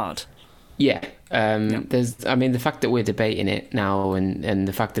red card. Yeah. The fact that we're debating it now, and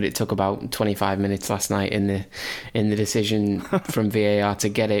the fact that it took about 25 minutes last night in the decision from VAR to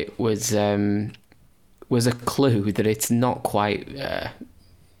get it was a clue that it's not quite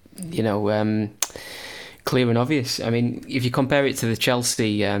clear and obvious. I mean, if you compare it to the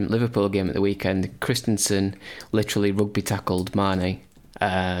Chelsea Liverpool game at the weekend, Christensen literally rugby tackled Mane.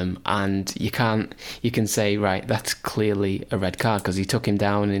 And you can say, right, that's clearly a red card because he took him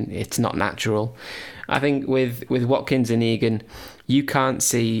down and it's not natural. I think with Watkins and Egan, you can't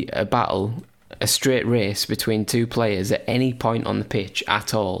see a straight race between two players at any point on the pitch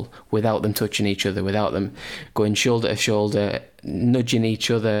at all without them touching each other, without them going shoulder to shoulder, nudging each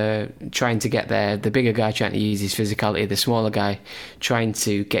other, trying to get there. The bigger guy trying to use his physicality, the smaller guy trying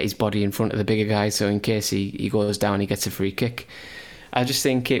to get his body in front of the bigger guy so in case he goes down, he gets a free kick. I just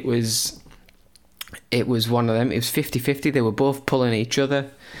think it was one of them. It was 50-50. They were both pulling each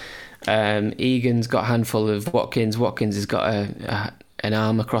other. Egan's got a handful of Watkins. Watkins has got an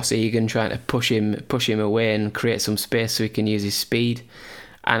arm across Egan, trying to push him away and create some space so he can use his speed.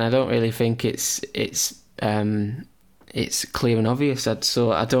 And I don't really think it's clear and obvious.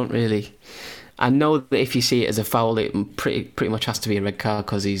 So I don't really. I know that if you see it as a foul, it pretty much has to be a red card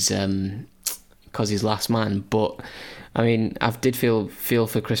because he's last man. But I mean, I did feel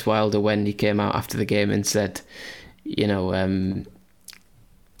for Chris Wilder when he came out after the game and said,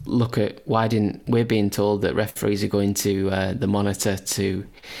 look at we're being told that referees are going to the monitor to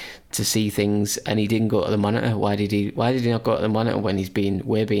see things, and he didn't go to the monitor. Why did he not go to the monitor when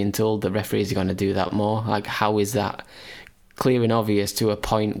we're being told that referees are going to do that more? Like, how is that clear and obvious to a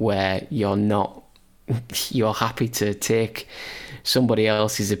point where you're happy to take somebody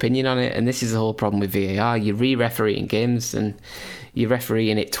else's opinion on it? And this is the whole problem with VAR. You re-refereeing games and you're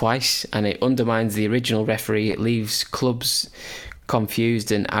refereeing it twice, and it undermines the original referee. It leaves clubs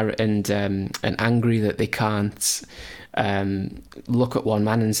confused and angry that they can't look at one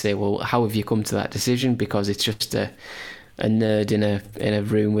man and say, well, how have you come to that decision? Because it's just a nerd in a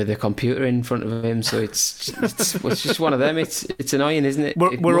room with a computer in front of him. So it's just one of them. It's annoying, isn't it?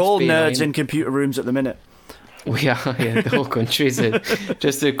 We're all nerds in computer rooms at the minute. We are, yeah. The whole country's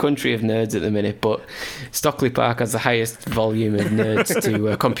just a country of nerds at the minute. But Stockley Park has the highest volume of nerds to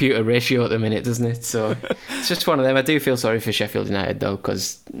a computer ratio at the minute, doesn't it? So it's just one of them. I do feel sorry for Sheffield United though,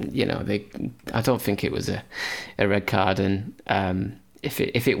 because I don't think it was a red card, and if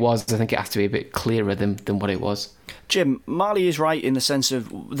it was, I think it has to be a bit clearer than what it was. Jim, Marley is right in the sense of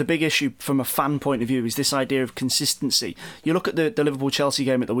the big issue from a fan point of view is this idea of consistency. You look at the Liverpool-Chelsea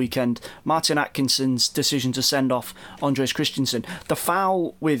game at the weekend, Martin Atkinson's decision to send off Andreas Christensen. The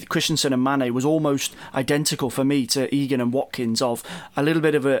foul with Christensen and Mane was almost identical for me to Egan and Watkins, of a little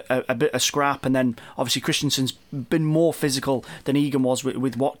bit of a scrap, and then obviously Christensen's been more physical than Egan was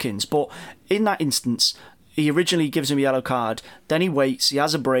with Watkins. But in that instance, he originally gives him a yellow card, then he waits, he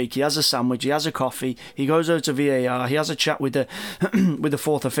has a break, he has a sandwich, he has a coffee, he goes over to VAR, he has a chat with the with the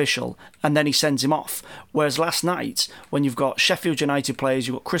fourth official, and then he sends him off. Whereas last night, when you've got Sheffield United players,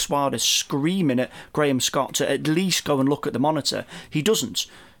 you've got Chris Wilder screaming at Graham Scott to at least go and look at the monitor, he doesn't.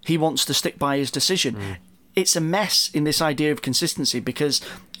 He wants to stick by his decision. It's a mess in this idea of consistency, because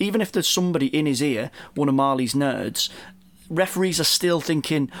even if there's somebody in his ear, one of Marley's nerds, referees are still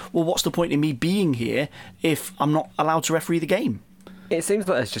thinking, well, what's the point in me being here if I'm not allowed to referee the game? It seems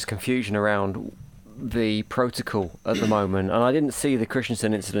like there's just confusion around the protocol at the moment, and I didn't see the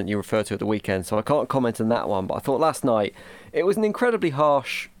Christensen incident you referred to at the weekend, so I can't comment on that one, but I thought last night it was an incredibly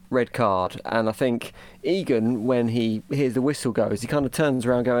harsh red card, and I think Egan, when he hears the whistle goes, he kind of turns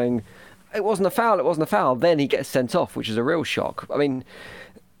around going, it wasn't a foul, then he gets sent off, which is a real shock. I mean,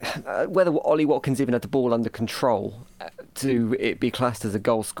 whether Ollie Watkins even had the ball under control to it be classed as a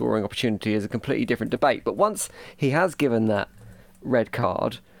goal scoring opportunity is a completely different debate. But once he has given that red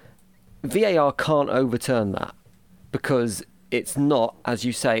card, VAR can't overturn that, because it's not, as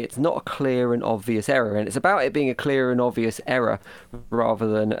you say, it's not a clear and obvious error, and it's about it being a clear and obvious error rather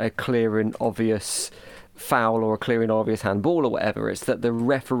than a clear and obvious foul or a clear and obvious handball or whatever. It's that the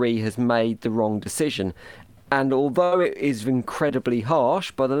referee has made the wrong decision. And although it is incredibly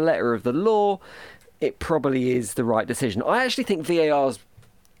harsh by the letter of the law, it probably is the right decision. I actually think VAR's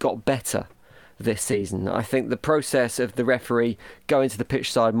got better this season. I think the process of the referee going to the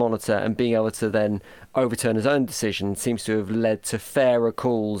pitch side monitor and being able to then overturn his own decision seems to have led to fairer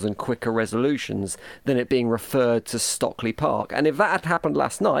calls and quicker resolutions than it being referred to Stockley Park. And if that had happened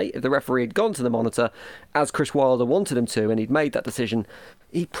last night, if the referee had gone to the monitor as Chris Wilder wanted him to and he'd made that decision,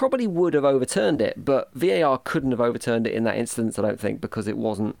 he probably would have overturned it. But VAR couldn't have overturned it in that instance, I don't think, because it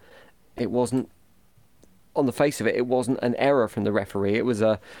wasn't on the face of it, it wasn't an error from the referee. It was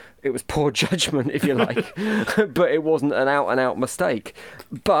poor judgment, if you like, but it wasn't an out-and-out mistake.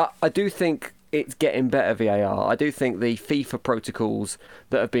 But I do think it's getting better, VAR. I do think the FIFA protocols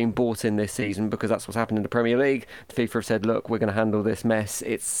that have been brought in this season, because that's what's happened in the Premier League, the FIFA have said, look, we're going to handle this mess.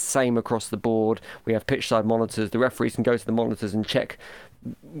 It's same across the board. We have pitch-side monitors. The referees can go to the monitors and check,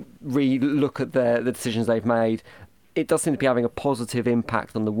 re-look at the decisions they've made. It does seem to be having a positive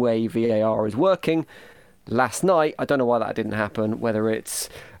impact on the way VAR is working. Last night, I don't know why that didn't happen, whether it's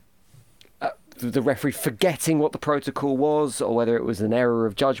the referee forgetting what the protocol was or whether it was an error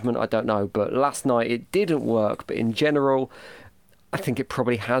of judgment, I don't know. But last night it didn't work. But in general, I think it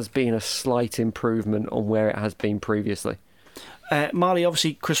probably has been a slight improvement on where it has been previously. Marley,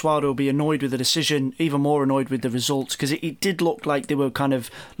 obviously Chris Wilder will be annoyed with the decision, even more annoyed with the results, because it did look like they were kind of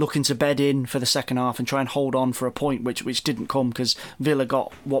looking to bed in for the second half and try and hold on for a point, which didn't come because Villa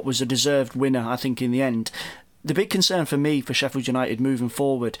got what was a deserved winner, I think, in the end. The big concern for me, for Sheffield United moving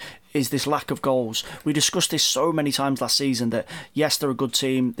forward, is this lack of goals. We discussed this so many times last season that, yes, they're a good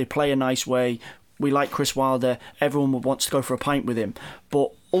team, they play a nice way, we like Chris Wilder, everyone wants to go for a pint with him.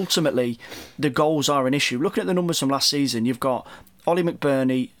 But ultimately, the goals are an issue. Looking at the numbers from last season, you've got Ollie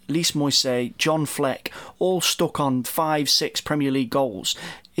McBurney, Lys Moisset, John Fleck, all stuck on 5-6 Premier League goals.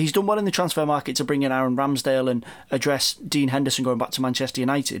 He's done well in the transfer market to bring in Aaron Ramsdale and address Dean Henderson going back to Manchester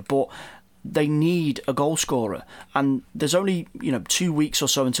United, but they need a goal scorer, and there's only 2 weeks or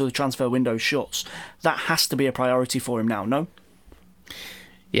so until the transfer window shuts. That has to be a priority for him now, no?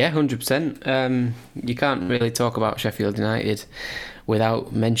 Yeah, 100%. You can't really talk about Sheffield United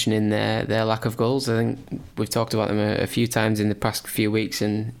without mentioning their lack of goals. I think we've talked about them a few times in the past few weeks,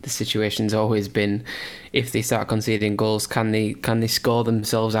 and the situation's always been, if they start conceding goals, can they score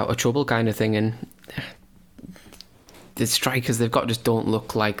themselves out of trouble, kind of thing. And the strikers they've got just don't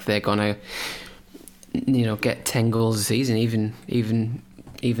look like they're gonna, get 10 goals a season, even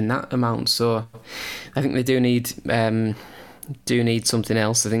that amount. So I think they do need something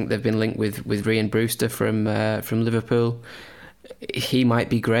else. I think they've been linked with Ryan Brewster from Liverpool. He might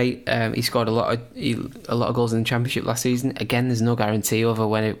be great. He scored a lot of goals in the Championship last season. Again, there's no guarantee over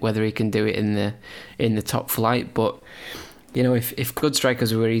whether he can do it in the top flight. But if good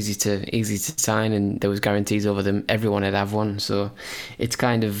strikers were easy to sign and there was guarantees over them, everyone would have one. So it's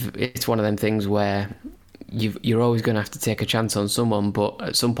one of them things where you're always going to have to take a chance on someone, but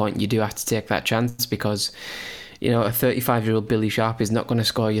at some point you do have to take that chance, because a 35-year-old Billy Sharp is not going to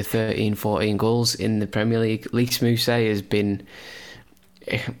score you 13, 14 goals in the Premier League. Lys Mousset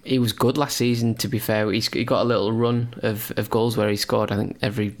he was good last season, to be fair. He got a little run of goals where he scored, I think,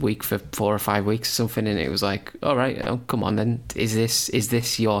 every week for 4 or 5 weeks or something, and it was like, all right, come on then, is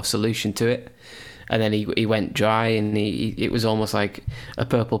this your solution to it? And then he went dry, and it was almost like a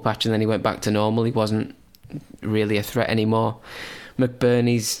purple patch, and then he went back to normal. He wasn't really a threat anymore.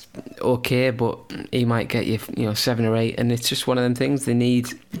 McBurney's okay, but he might get you 7 or 8, and it's just one of them things. They need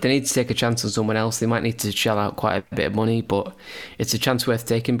to take a chance on someone else. They might need to shell out quite a bit of money, but it's a chance worth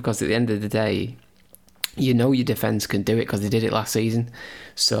taking, because at the end of the day, your defence can do it, because they did it last season.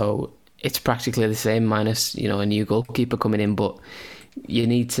 So it's practically the same, minus a new goalkeeper coming in. But you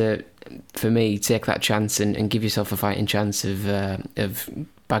need to, for me, take that chance and give yourself a fighting chance of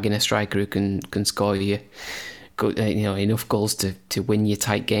bagging a striker who can score you enough goals to win your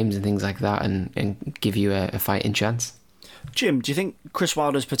tight games and things like that, and give you a fighting chance. Jim, do you think Chris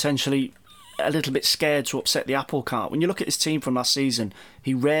Wilder's potentially a little bit scared to upset the apple cart? When you look at his team from last season,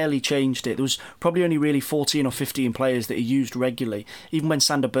 he rarely changed it. There was probably only really 14 or 15 players that he used regularly. Even when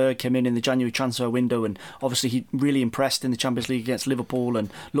Sander Berg came in the January transfer window, and obviously he really impressed in the Champions League against Liverpool and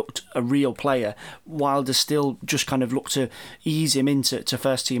looked a real player, Wilder still just kind of looked to ease him into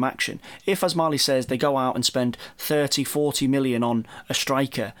first team action. If, as Marley says, they go out and spend 30, 40 million on a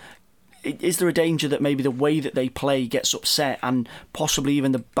striker, is there a danger that maybe the way that they play gets upset, and possibly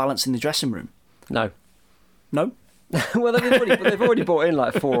even the balance in the dressing room? No. Well, they've already brought in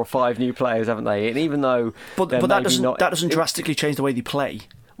like 4 or 5 new players, haven't they? And even though, but that doesn't drastically change the way they play.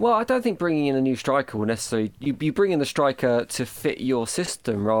 Well, I don't think bringing in a new striker will necessarily. You bring in the striker to fit your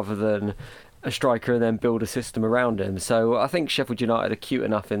system rather than a striker and then build a system around him. So I think Sheffield United are cute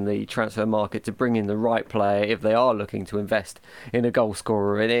enough in the transfer market to bring in the right player if they are looking to invest in a goal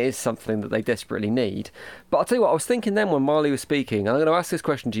scorer, and it is something that they desperately need. But I'll tell you what, I was thinking then when Marley was speaking, and I'm going to ask this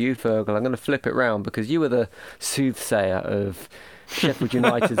question to you, Fergal. I'm going to flip it round, because you were the soothsayer of Sheffield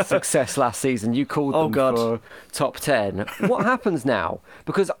United's success last season. You called them for top 10. What happens now?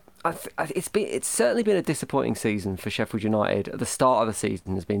 Because it's certainly been a disappointing season for Sheffield United. At the start of the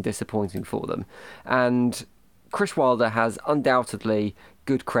season has been disappointing for them, and Chris Wilder has undoubtedly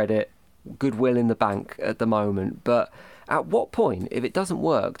good credit, goodwill in the bank at the moment. But at what point, if it doesn't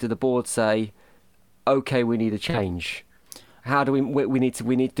work, do the board say, okay, we need a change? how do we need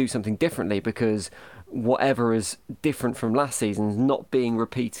to do something differently, because whatever is different from last season is not being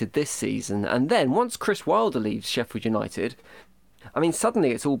repeated this season. And then once Chris Wilder leaves Sheffield United, I mean,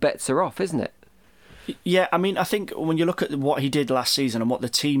 suddenly it's all bets are off, isn't it? Yeah, I mean, I think when you look at what he did last season and what the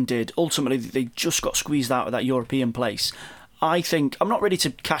team did, ultimately they just got squeezed out of that European place. I think I'm not ready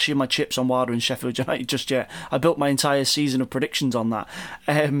to cash in my chips on Wilder and Sheffield United just yet. I built my entire season of predictions on that.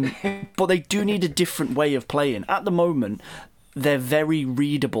 But they do need a different way of playing. At the moment, they're very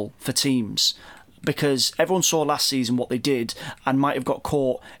readable for teams, because everyone saw last season what they did and might have got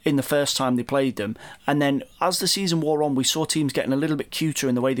caught in the first time they played them. And then as the season wore on, we saw teams getting a little bit cuter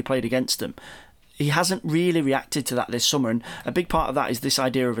in the way they played against them. He hasn't really reacted to that this summer, and a big part of that is this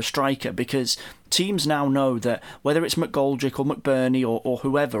idea of a striker, because teams now know that whether it's McGoldrick or McBurney or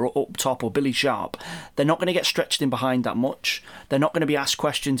whoever or up top or Billy Sharp, they're not going to get stretched in behind that much. They're not going to be asked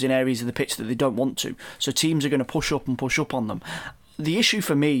questions in areas of the pitch that they don't want to. So teams are going to push up on them. The issue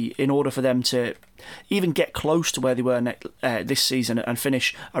for me, in order for them to even get close to where they were this season and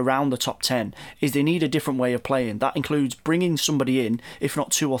finish around the top 10, is they need a different way of playing. That includes bringing somebody in, if not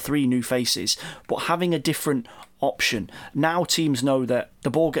 2 or 3 new faces, but having a different option. Now teams know that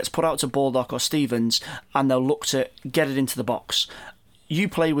the ball gets put out to Baldock or Stevens and they'll look to get it into the box. You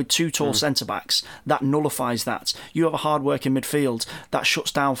play with 2 tall centre-backs, that nullifies that. You have a hard-working midfield, that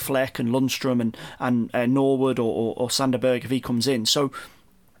shuts down Fleck and Lundstram and Norwood or Sanderberg if he comes in. So,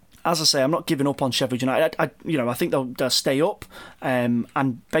 as I say, I'm not giving up on Sheffield United. I think they'll stay up, and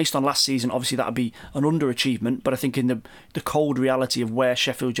based on last season, obviously that would be an underachievement. But I think in the cold reality of where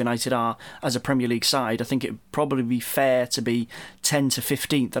Sheffield United are as a Premier League side, I think it would probably be fair to be 10 to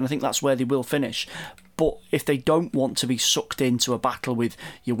 15th, and I think that's where they will finish. But if they don't want to be sucked into a battle with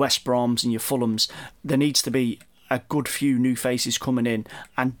your West Broms and your Fulhams, there needs to be a good few new faces coming in,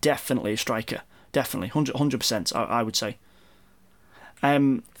 and definitely a striker. Definitely, 100%, I would say.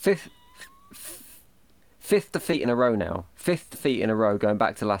 Fifth defeat in a row now. 5th defeat in a row going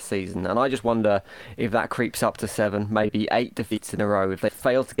back to last season. And I just wonder if that creeps up to 7, maybe 8 defeats in a row. If they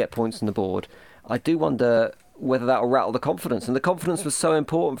fail to get points on the board, I do wonder whether that will rattle the confidence. And the confidence was so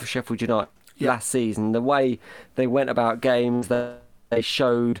important for Sheffield United last season. The way they went about games, they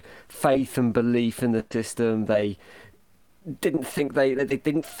showed faith and belief in the system. They didn't think they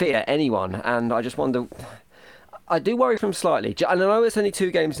didn't fear anyone. And I just wonder... I do worry for them slightly. And I know it's only 2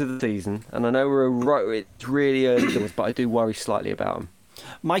 games of the season, and I know it's really early doors, but I do worry slightly about them.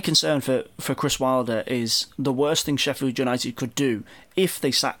 My concern for Chris Wilder is the worst thing Sheffield United could do if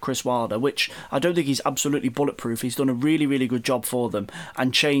they sack Chris Wilder, which I don't think he's absolutely bulletproof. He's done a really, really good job for them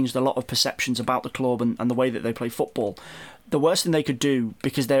and changed a lot of perceptions about the club and the way that they play football. The worst thing they could do,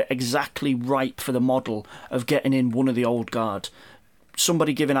 because they're exactly ripe for the model of getting in one of the old guard.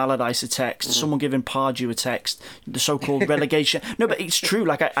 Somebody giving Allardyce a text, someone giving Pardew a text, the so-called relegation. No, but it's true.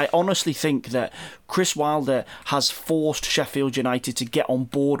 Like I honestly think that Chris Wilder has forced Sheffield United to get on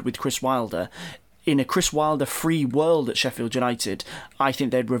board with Chris Wilder. In a Chris Wilder free world at Sheffield United, I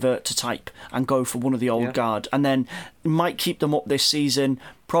think they'd revert to type and go for one of the old guard, and then might keep them up this season,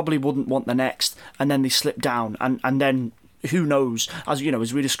 probably wouldn't want the next, and then they slip down, and then who knows? As you know,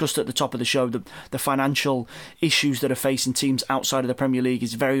 as we discussed at the top of the show, the financial issues that are facing teams outside of the Premier League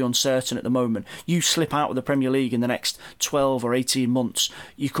is very uncertain at the moment. You slip out of the Premier League in the next 12 or 18 months,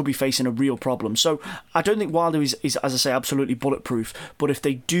 you could be facing a real problem. So I don't think Wilder is, as I say, absolutely bulletproof. But if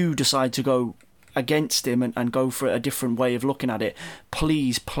they do decide to go against him and go for a different way of looking at it,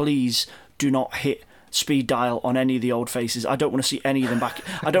 please do not hit speed dial on any of the old faces. I don't want to see any of them back.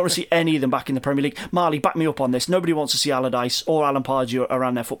 I don't want to see any of them back in the Premier League. Marley, back me up on this. Nobody wants to see Allardyce or Alan Pardew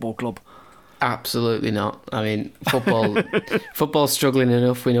around their football club. Absolutely not. I mean, football's struggling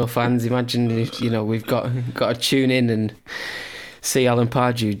enough with no fans. Imagine if we've got to tune in and see Alan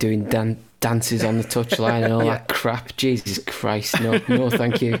Pardew doing dances on the touchline and all that crap. Jesus Christ, no,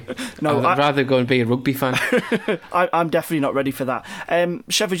 thank you. No, I'd rather go and be a rugby fan. I'm definitely not ready for that.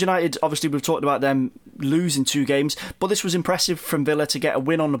 Sheffield United, obviously we've talked about them losing 2 games, but this was impressive from Villa to get a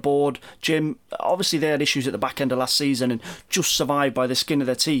win on the board. Jim, obviously they had issues at the back end of last season and just survived by the skin of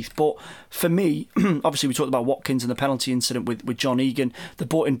their teeth, but for me, obviously we talked about Watkins and the penalty incident with John Egan. They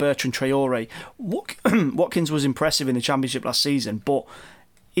brought in Bertrand Traore. Watkins was impressive in the Championship last season, but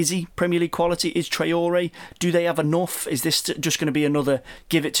is he Premier League quality? Is Traore? Do they have enough? Is this just going to be another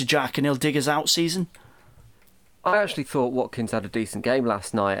give it to Jack and he'll dig us out season? I actually thought Watkins had a decent game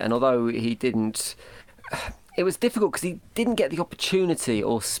last night, and although he didn't... It was difficult because he didn't get the opportunity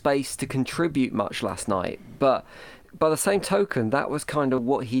or space to contribute much last night, but by the same token, that was kind of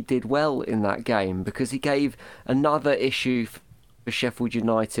what he did well in that game, because he gave another issue for Sheffield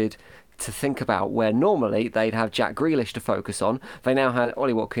United to think about, where normally they'd have Jack Grealish to focus on. They now had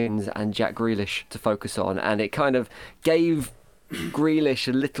Ollie Watkins and Jack Grealish to focus on, and it kind of gave Grealish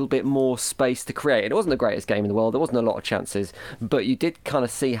a little bit more space to create. It wasn't the greatest game in the world, there wasn't a lot of chances, but you did kind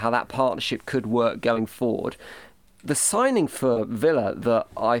of see how that partnership could work going forward. The signing for Villa that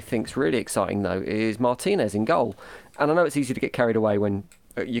I think's really exciting, though, is Martinez in goal. And I know it's easy to get carried away when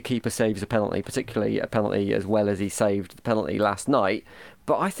your keeper saves a penalty, particularly a penalty as well as he saved the penalty last night.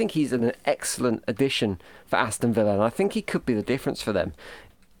 But I think he's an excellent addition for Aston Villa, and I think he could be the difference for them.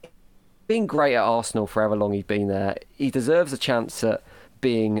 Being great at Arsenal for however long he's been there, he deserves a chance at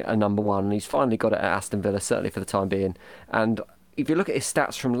being a number one, and he's finally got it at Aston Villa, certainly for the time being. And if you look at his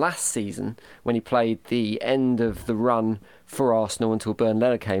stats from last season, when he played the end of the run for Arsenal until Bernd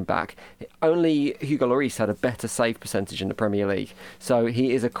Leno came back, only Hugo Lloris had a better save percentage in the Premier League. So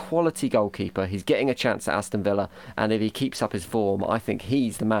he is a quality goalkeeper. He's getting a chance at Aston Villa, and if he keeps up his form, I think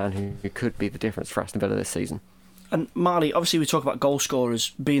he's the man who could be the difference for Aston Villa this season. And Marley, obviously we talk about goal scorers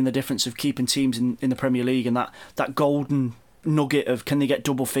being the difference of keeping teams in the Premier League, and that golden nugget of can they get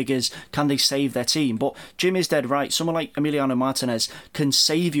double figures, can they save their team. But Jim is dead right. Someone like Emiliano Martinez can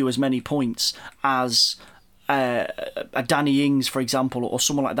save you as many points as a Danny Ings, for example, or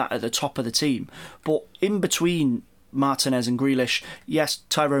someone like that at the top of the team. But in between Martinez and Grealish, yes,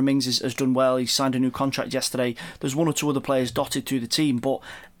 Tyrone Mings has done well. He signed a new contract yesterday. There's one or two other players dotted through the team, but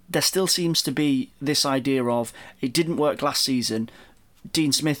there still seems to be this idea of it didn't work last season.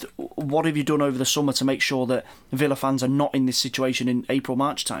 Dean Smith, what have you done over the summer to make sure that Villa fans are not in this situation in April,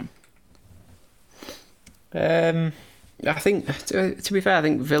 March time? I think, to be fair, I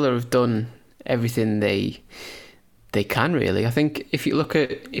think Villa have done everything they can, really. I think if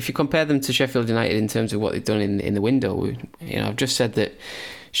you compare them to Sheffield United in terms of what they've done in the window, I've just said that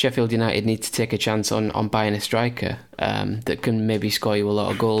Sheffield United need to take a chance on buying a striker that can maybe score you a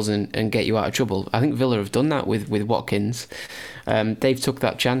lot of goals and get you out of trouble. I think Villa have done that with Watkins. They've took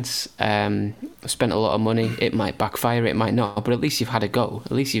that chance, spent a lot of money. It might backfire, it might not, but at least you've had a go.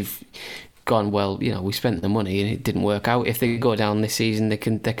 At least you've gone, well, we spent the money and it didn't work out. If they go down this season, they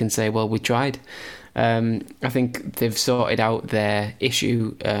can say, well, we tried. I think they've sorted out their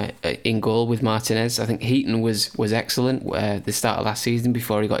issue in goal with Martinez. I think Heaton was excellent at the start of last season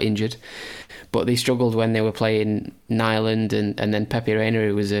before he got injured, but they struggled when they were playing Nyland and then Pepe Reina,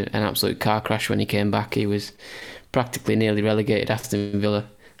 who was an absolute car crash when he came back. He was practically nearly relegated Aston Villa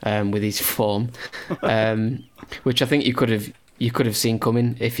with his form, which I think you could have seen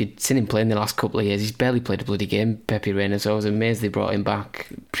coming if you'd seen him play in the last couple of years. He's barely played a bloody game, Pepe Reina, so I was amazed they brought him back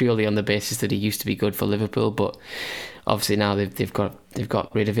purely on the basis that he used to be good for Liverpool. But obviously now they've got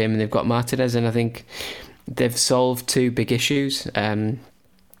rid of him and they've got Martinez, and I think they've solved two big issues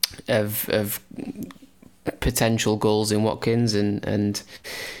of potential goals in Watkins and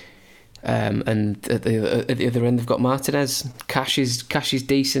at the other end they've got Martinez. Cash is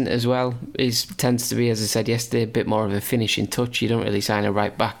decent as well. He tends to be, as I said yesterday, a bit more of a finishing touch. You don't really sign a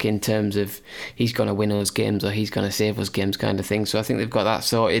right back in terms of he's going to win us games or he's going to save us games kind of thing. So I think they've got that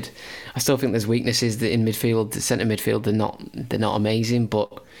sorted. I still think there's weaknesses that in midfield, the centre midfield, they're not amazing,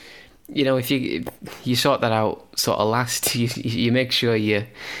 but if you sort that out sort of last, you make sure you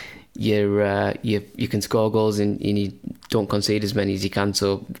can score goals and you don't concede as many as you can.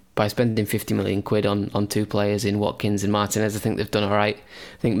 So by spending 50 million quid on two players in Watkins and Martinez, I think they've done all right.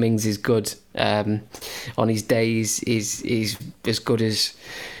 I think Mings is good. On his days, he's as good as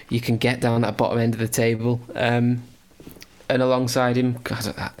you can get down that bottom end of the table. And alongside him,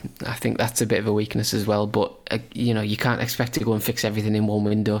 I think that's a bit of a weakness as well. But you can't expect to go and fix everything in one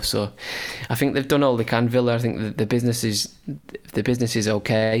window. So I think they've done all they can. Villa, I think the business is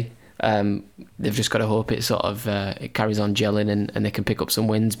okay. They've just got to hope it sort of it carries on gelling and they can pick up some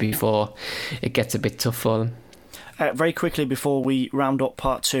wins before it gets a bit tough for them. Very quickly before we round up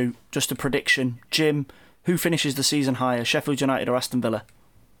part two, just a prediction. Jim, who finishes the season higher, Sheffield United or Aston Villa?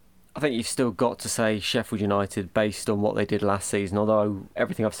 I think you've still got to say Sheffield United based on what they did last season, although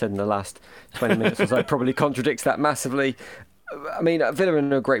everything I've said in the last 20 minutes or so probably contradicts that massively. I mean, Villa are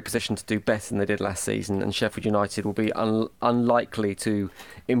in a great position to do better than they did last season, and Sheffield United will be unlikely to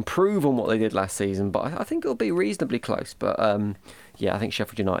improve on what they did last season, but I think it'll be reasonably close. But I think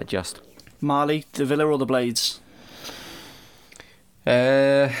Sheffield United just. Marley, the Villa or the Blades?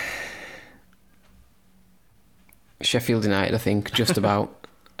 Sheffield United, I think, just about.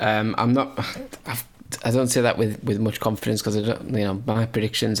 I'm not. don't say that with much confidence because my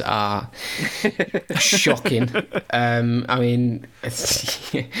predictions are shocking. I mean,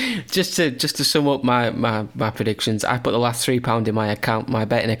 just to sum up my predictions, I put the last £3 in my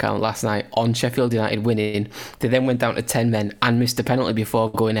betting account last night on Sheffield United winning. They then went down to 10 men and missed a penalty before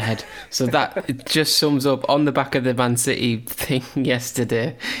going ahead. So that it just sums up on the back of the Man City thing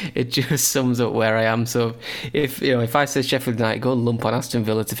yesterday. It just sums up where I am. So if I say Sheffield United go lump on Aston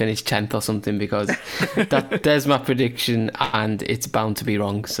Villa to finish 10th or something, because there's my prediction and it's bound to be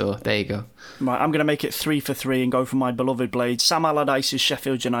wrong. So there you go. Right, I'm going to make it 3 for 3 and go for my beloved Blades. Sam Allardyce's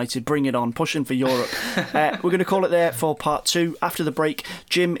Sheffield United, bring it on, pushing for Europe. We're going to call it there for part 2. After the break,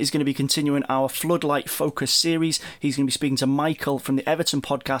 Jim is going to be continuing our Floodlight Focus series. He's going to be speaking to Michael from the Everton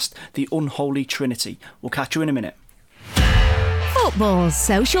podcast, The Unholy Trinity. We'll catch you in a minute. Football's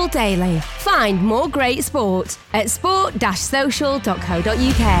Social Daily. Find more great sport at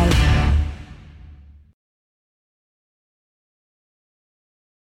sport-social.co.uk.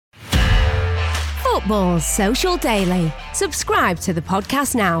 Football's Social Daily. Subscribe to the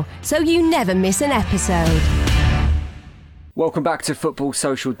podcast now so you never miss an episode. Welcome back to Football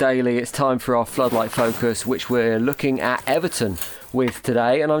Social Daily. It's time for our Floodlight Focus, which we're looking at Everton with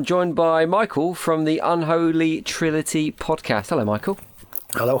today. And I'm joined by Michael from the Unholy Trinity podcast. Hello, Michael.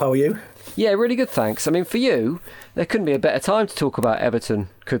 Hello, how are you? Yeah, really good, thanks. I mean, for you, there couldn't be a better time to talk about Everton,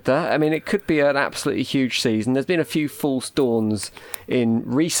 could there? I mean, it could be an absolutely huge season. There's been a few false dawns in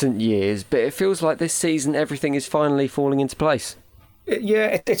recent years, but it feels like this season everything is finally falling into place.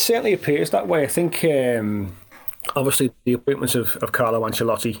 Yeah, it certainly appears that way. I think, obviously, the appointment of Carlo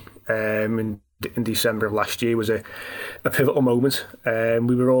Ancelotti in December of last year was a pivotal moment.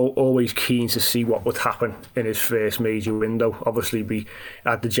 We were always keen to see what would happen in his first major window. Obviously, we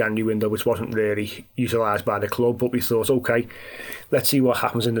had the January window, which wasn't really utilised by the club, but we thought, OK, let's see what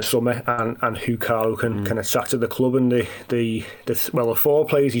happens in the summer and who Carlo can attract to the club. And the 4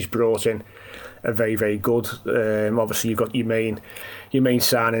 players he's brought in are very, very good. Obviously, you've got your main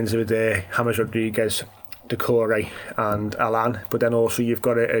signings with James Rodriguez, Decore and Alan, but then also you've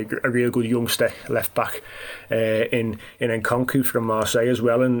got a real good youngster left back in Nkunku from Marseille as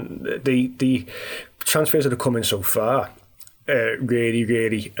well, and the transfers that have come in so far really,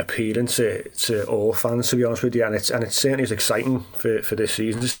 really appealing to all fans, to be honest with you, and it certainly is exciting for this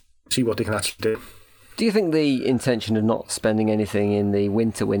season to see what they can actually do. Do you think the intention of not spending anything in the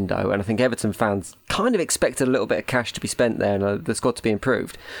winter window, and I think Everton fans kind of expected a little bit of cash to be spent there and that's got to be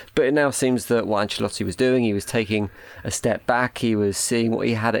improved, but it now seems that what Ancelotti was doing, he was taking a step back, he was seeing what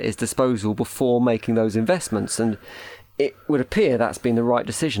he had at his disposal before making those investments, and it would appear that's been the right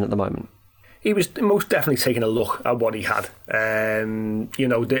decision at the moment. He was most definitely taking a look at what he had.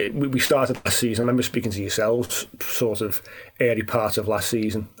 We started last season. I remember speaking to yourselves sort of early part of last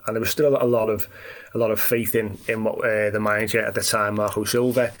season, and there was still a lot of faith in what the manager at the time, Marco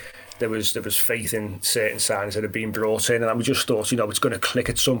Silva. There was faith in certain signings that had been brought in, and we just thought, it's going to click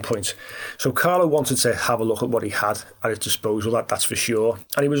at some point. So Carlo wanted to have a look at what he had at his disposal. That's for sure.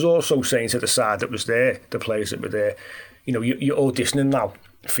 And he was also saying to the side that was there, the players that were there, you're auditioning now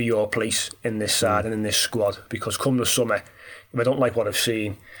for your place in this side and in this squad, because come the summer, if I don't like what I've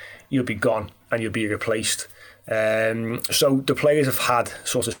seen, you'll be gone and you'll be replaced. So the players have had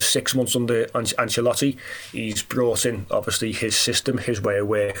sort of 6 months under Ancelotti. He's brought in obviously his system, his way of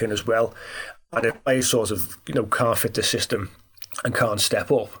working as well, and if players sort of can't fit the system and can't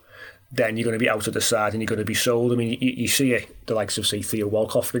step up, then you're going to be out of the side and you're going to be sold. I mean, you see it, the likes of, say, Theo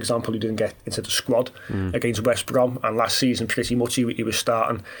Walcott, for example, who didn't get into the squad against West Brom, and last season pretty much he was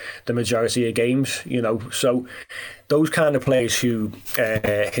starting the majority of games, So those kind of players who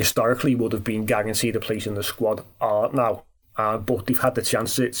historically would have been guaranteed a place in the squad aren't now, but they've had the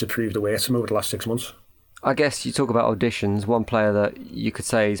chance to prove the worth to them over the last 6 months. I guess you talk about auditions. One player that you could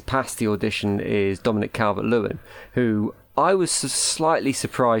say is past the audition is Dominic Calvert-Lewin, who I was slightly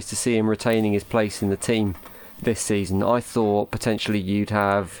surprised to see him retaining his place in the team this season. I thought potentially you'd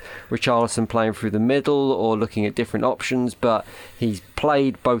have Richarlison playing through the middle or looking at different options, but he's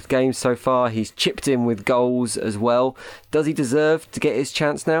played both games so far. He's chipped in with goals as well. Does he deserve to get his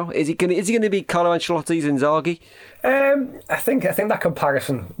chance now? Is he going to be Carlo Ancelotti's Inzaghi? I think that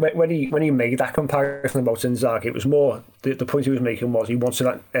comparison, when he made that comparison about Inzaghi, it was more the point he was making was he wanted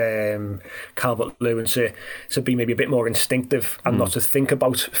that Calvert-Lewin to be maybe a bit more instinctive and not to think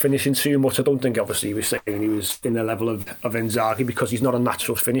about finishing too much. I don't think obviously he was saying he was in the level of Inzaghi, because he's not a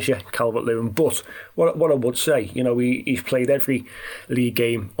natural finisher, Calvert-Lewin. But what I would say, he's played every league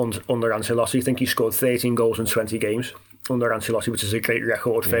game under Ancelotti. I think he scored 13 goals in 20 games under Ancelotti, which is a great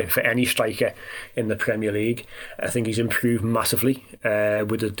record for any striker in the Premier League. I think he's improved massively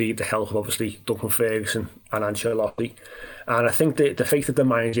with the help of obviously Duncan Ferguson and Ancelotti. And I think the faith that the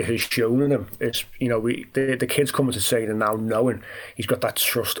manager has shown in him is, the kids coming to say now knowing he's got that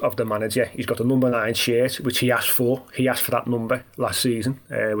trust of the manager. He's got the number 9 shirt, which he asked for. He asked for that number last season,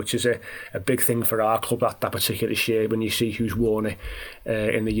 which is a big thing for our club, that particular shirt, when you see who's worn it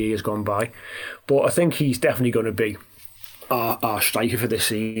in the years gone by. But I think he's definitely going to be our striker for this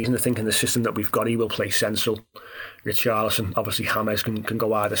season. I think in the system that we've got, he will play central. Richarlison, obviously James can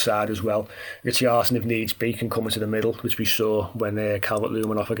go either side as well. Richarlison, if needs be, can come into the middle, which we saw when Calvert-Lewin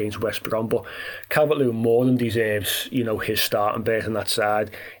went off against West Brom. But Calvert-Lewin more than deserves, his starting berth on that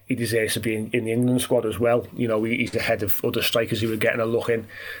side. He deserves to be in the England squad as well. He's ahead of other strikers who were getting a look in.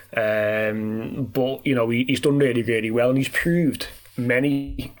 But he's done really, really well, and he's proved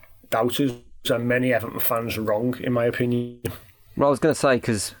many doubters and many Everton fans wrong, in my opinion. Well, I was going to say,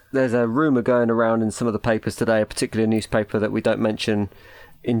 because there's a rumour going around in some of the papers today, particularly a newspaper that we don't mention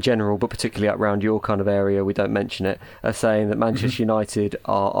in general, but particularly around your kind of area, we don't mention it, are saying that Manchester United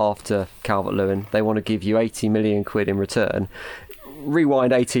are after Calvert-Lewin. They want to give you 80 million quid in return.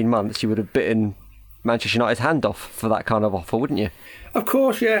 Rewind 18 months, you would have bitten Manchester United's hand off for that kind of offer, wouldn't you? Of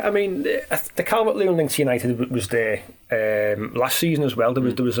course, yeah. I mean, the Calvert-Lewin link to United was there last season as well.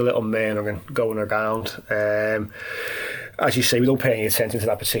 There was a little murmuring going around. As you say, we don't pay any attention to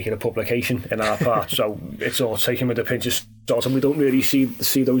that particular publication in our part, so it's all taken with a pinch of salt, and we don't really see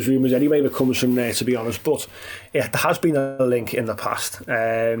those rumours anyway that comes from there, to be honest. But yeah, there has been a link in the past.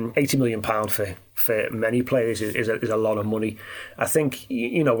 £80 million for many players is a lot of money. I think,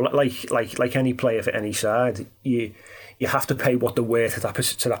 like any player for any side, you have to pay what they're worth to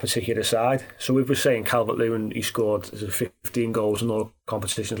that particular side. So if we're saying Calvert-Lewin, he scored 15 goals in all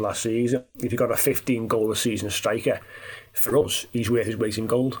competitions last season. If you've got a 15 goal a season striker, for us, he's worth his weight in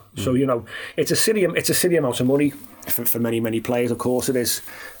gold. So it's a silly amount of money for many players. Of course it is,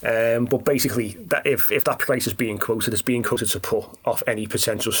 but basically, that if that price is being quoted, it's being quoted to put off any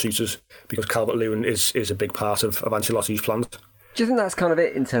potential suitors, because Calvert-Lewin is a big part of Ancelotti's plans. Do you think that's kind of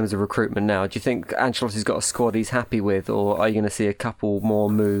it in terms of recruitment now? Do you think Ancelotti's got a squad he's happy with, or are you going to see a couple more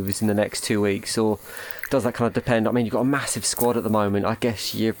moves in the next 2 weeks, or does that kind of depend? I mean, you've got a massive squad at the moment. I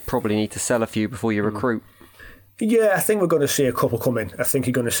guess you probably need to sell a few before you recruit. Yeah, I think we're going to see a couple come in. I think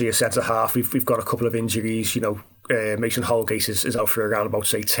you're going to see a centre half. We've got a couple of injuries. Mason Holgate is out for around about,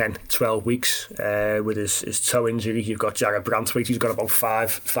 say, 10-12 weeks with his toe injury. You've got Jared Brantwaite, who's got about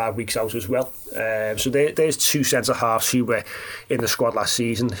five weeks out as well. So there's two centre halves who were in the squad last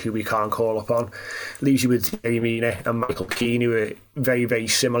season who we can't call upon. Leaves you with Mina and Michael Keane, who are very, very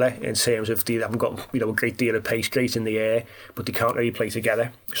similar in terms of they haven't got a great deal of pace, great in the air, but they can't really play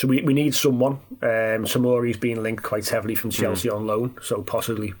together. So we need someone. Tomori's been linked quite heavily from Chelsea on loan, so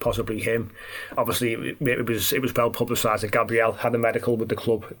possibly him. Obviously, it was well publicised that Gabriel had a medical with the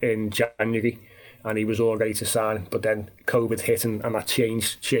club in January, and he was all ready to sign, but then COVID hit and that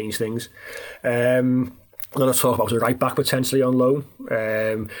changed things. I'm going to talk about a right back potentially on loan.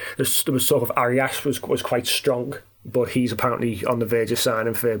 There was talk of Arias was quite strong, but he's apparently on the verge of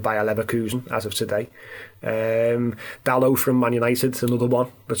signing for Bayer Leverkusen as of today. Dalot from Man United, another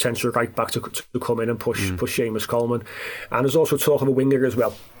one, potential right back to come in and push Seamus Coleman. And there's also talk of a winger as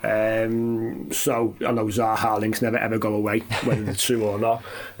well. So I know Zaha links never ever go away, whether it's true or not.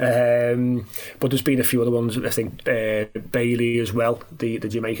 But there's been a few other ones. I think Bailey as well, the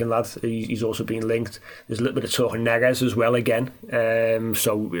Jamaican lad, he's also been linked. There's a little bit of talk of Neres as well again.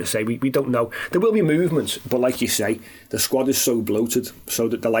 So say we don't know. There will be movements, but like you say, the squad is so bloated, so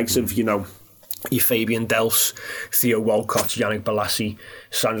that the likes of your Fabian Delph, Theo Walcott, Yannick Bolasie,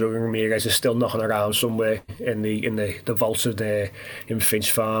 Sandro Ramirez is still knocking around somewhere in the vaults of in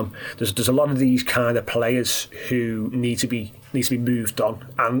Finch Farm. There's a lot of these kind of players who need to be moved on,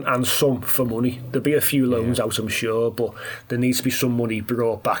 and some for money. There'll be a few loans out, I'm sure, but there needs to be some money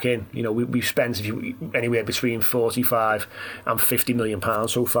brought back in. We've spent anywhere between 45 and 50 million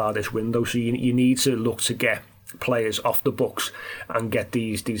pounds so far this window, so you need to look to get players off the books and get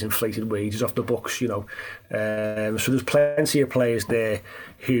these inflated wages off the books. So there's plenty of players there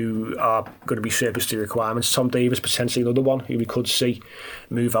who are going to be surplus to requirements. Tom Davis potentially another one who we could see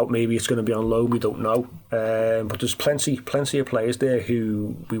move out. Maybe it's going to be on loan, we don't know, but there's plenty of players there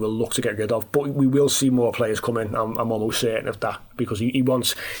who we will look to get rid of, but we will see more players come in. I'm almost certain of that, because he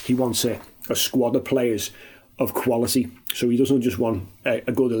wants a squad of players of quality. So he doesn't just want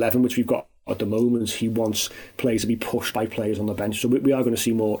a good 11, which we've got at the moment. He wants players to be pushed by players on the bench. So we are going to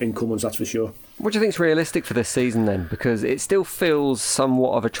see more incomings, that's for sure. What do you think is realistic for this season then? Because it still feels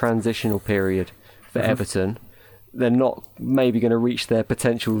somewhat of a transitional period for Everton. they're not maybe going to reach their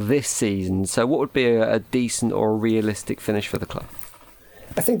potential this season. So what would be a decent or a realistic finish for the club?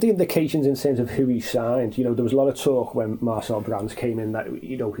 I think the indications in terms of who he signed, there was a lot of talk when Marcel Brands came in that,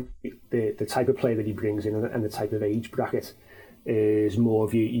 the type of player that he brings in and the type of age bracket is more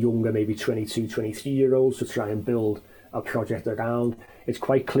of your younger, maybe 22, 23-year-olds to try and build a project around. It's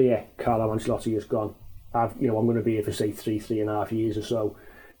quite clear Carlo Ancelotti has gone, I'm going to be here for, say, 3.5 years or so.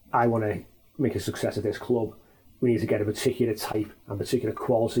 I want to make a success of this club. We need to get a particular type and particular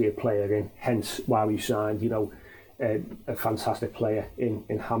quality of player in, hence why we signed, a fantastic player in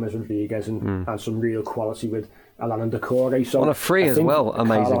James Rodriguez and some real quality with Alain Doucouré. So on a free as well,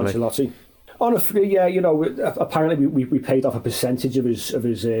 amazingly. On a free, yeah, apparently we paid off a percentage of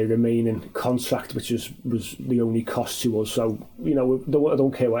his remaining contract, which was the only cost to us. So, I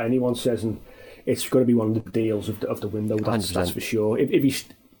don't care what anyone says, and it's going to be one of the deals of the window, that's for sure. If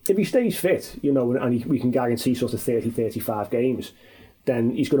he stays fit, and we can guarantee sort of 30, 35 games,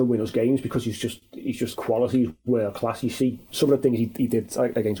 then he's going to win us games because he's just quality, he's world class. You see some of the things he did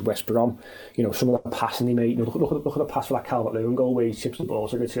against West Brom, some of the passing he made. Look at the pass for that Calvert-Lewin goal where he chips the ball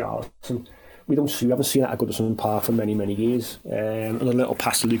to Richarlison. We haven't seen that at Goodison Park for many, many years. And a little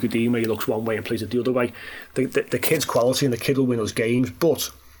pass to Luca Dean where he looks one way and plays it the other way. The kid's quality and the kid will win us games.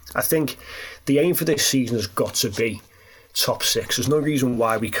 But I think the aim for this season has got to be top 6. There's no reason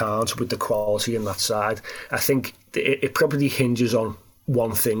why we can't with the quality in that side. I think it probably hinges on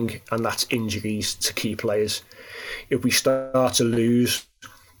one thing, and that's injuries to key players. If we start to lose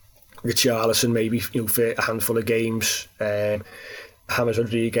Richarlison maybe for a handful of games, James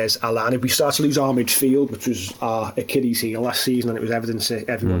Rodriguez, Alain, if we start to lose our midfield, which was our Achilles heel last season, and it was evident to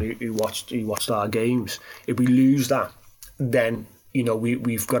everyone who watched our games, if we lose that, then we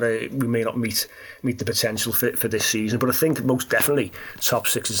may not meet the potential for this season. But I think most definitely top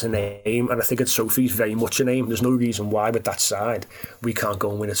 6 is an aim, and I think at Sophie's very much an aim. There's no reason why with that side we can't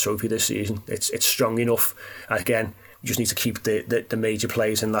go and win a trophy this season. It's strong enough. Again, we just need to keep the major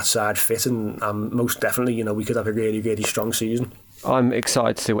players in that side fit, and most definitely we could have a really, really strong season. I'm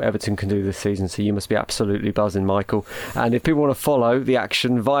excited to see what Everton can do this season, so you must be absolutely buzzing, Michael. And if people want to follow the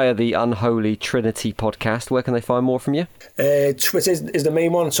action via the Unholy Trinity podcast, where can they find more from you? Twitter is the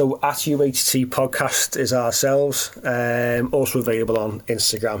main one, so at UHT Podcast is ourselves. Also available on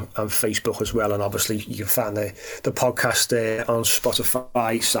Instagram and Facebook as well, and obviously you can find the podcast on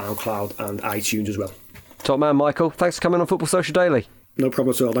Spotify, SoundCloud and iTunes as well. Top man, Michael. Thanks for coming on Football Social Daily. No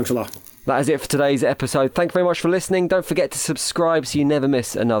problem at all. Thanks a lot. That is it for today's episode. Thank you very much for listening. Don't forget to subscribe so you never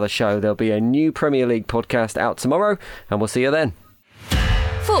miss another show. There'll be a new Premier League podcast out tomorrow, and we'll see you then.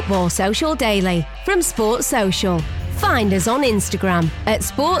 Football Social Daily from Sports Social. Find us on Instagram at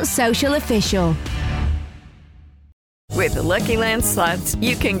Sports Social Official. With the Lucky Land Slots,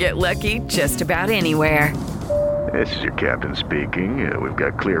 you can get lucky just about anywhere. This is your captain speaking. We've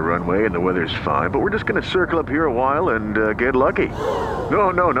got clear runway and the weather's fine, but we're just going to circle up here a while and get lucky.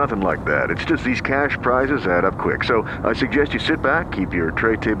 No, nothing like that. It's just these cash prizes add up quick. So I suggest you sit back, keep your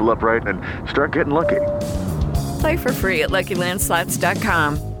tray table upright, and start getting lucky. Play for free at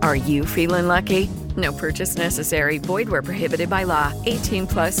LuckyLandSlots.com. Are you feeling lucky? No purchase necessary. Void where prohibited by law.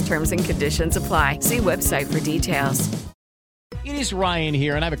 18+ terms and conditions apply. See website for details. It is Ryan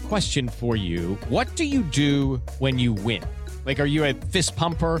here, and I have a question for you. What do you do when you win? Like, are you a fist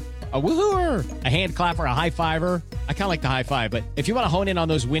pumper, a woohooer, a hand clapper, a high fiver? I kind of like the high five, but if you want to hone in on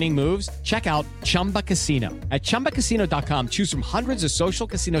those winning moves, check out Chumba Casino. At ChumbaCasino.com, choose from hundreds of social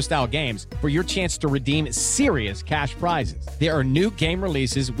casino-style games for your chance to redeem serious cash prizes. There are new game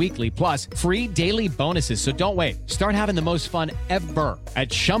releases weekly, plus free daily bonuses, so don't wait. Start having the most fun ever at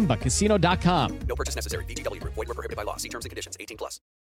ChumbaCasino.com. No purchase necessary. VGW Group. Void where prohibited by law. See terms and conditions. 18+.